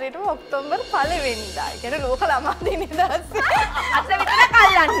හම්බෙන්නේ හරියටම ඔක්තෝබර් 1 වෙනිදා. ඒ කියන්නේ ලෝක ළමා දිනේ දවසේ. අත විතර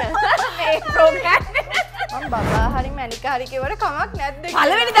කල්ලන්න. මේ ප්‍රෝග්‍රෑම් මම බබා හරි මැනික හරි කිව්වට කමක් නැද්ද?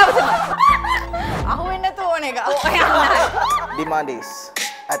 පළවෙනි දවසේම. අහුවෙන්න තෝන එක. Demand is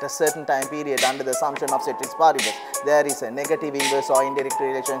at a certain time period under the assumption of ceteris paribus, there is a negative inverse or indirect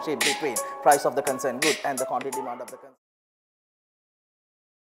relationship between price of the concerned good and the quantity demand of the concerned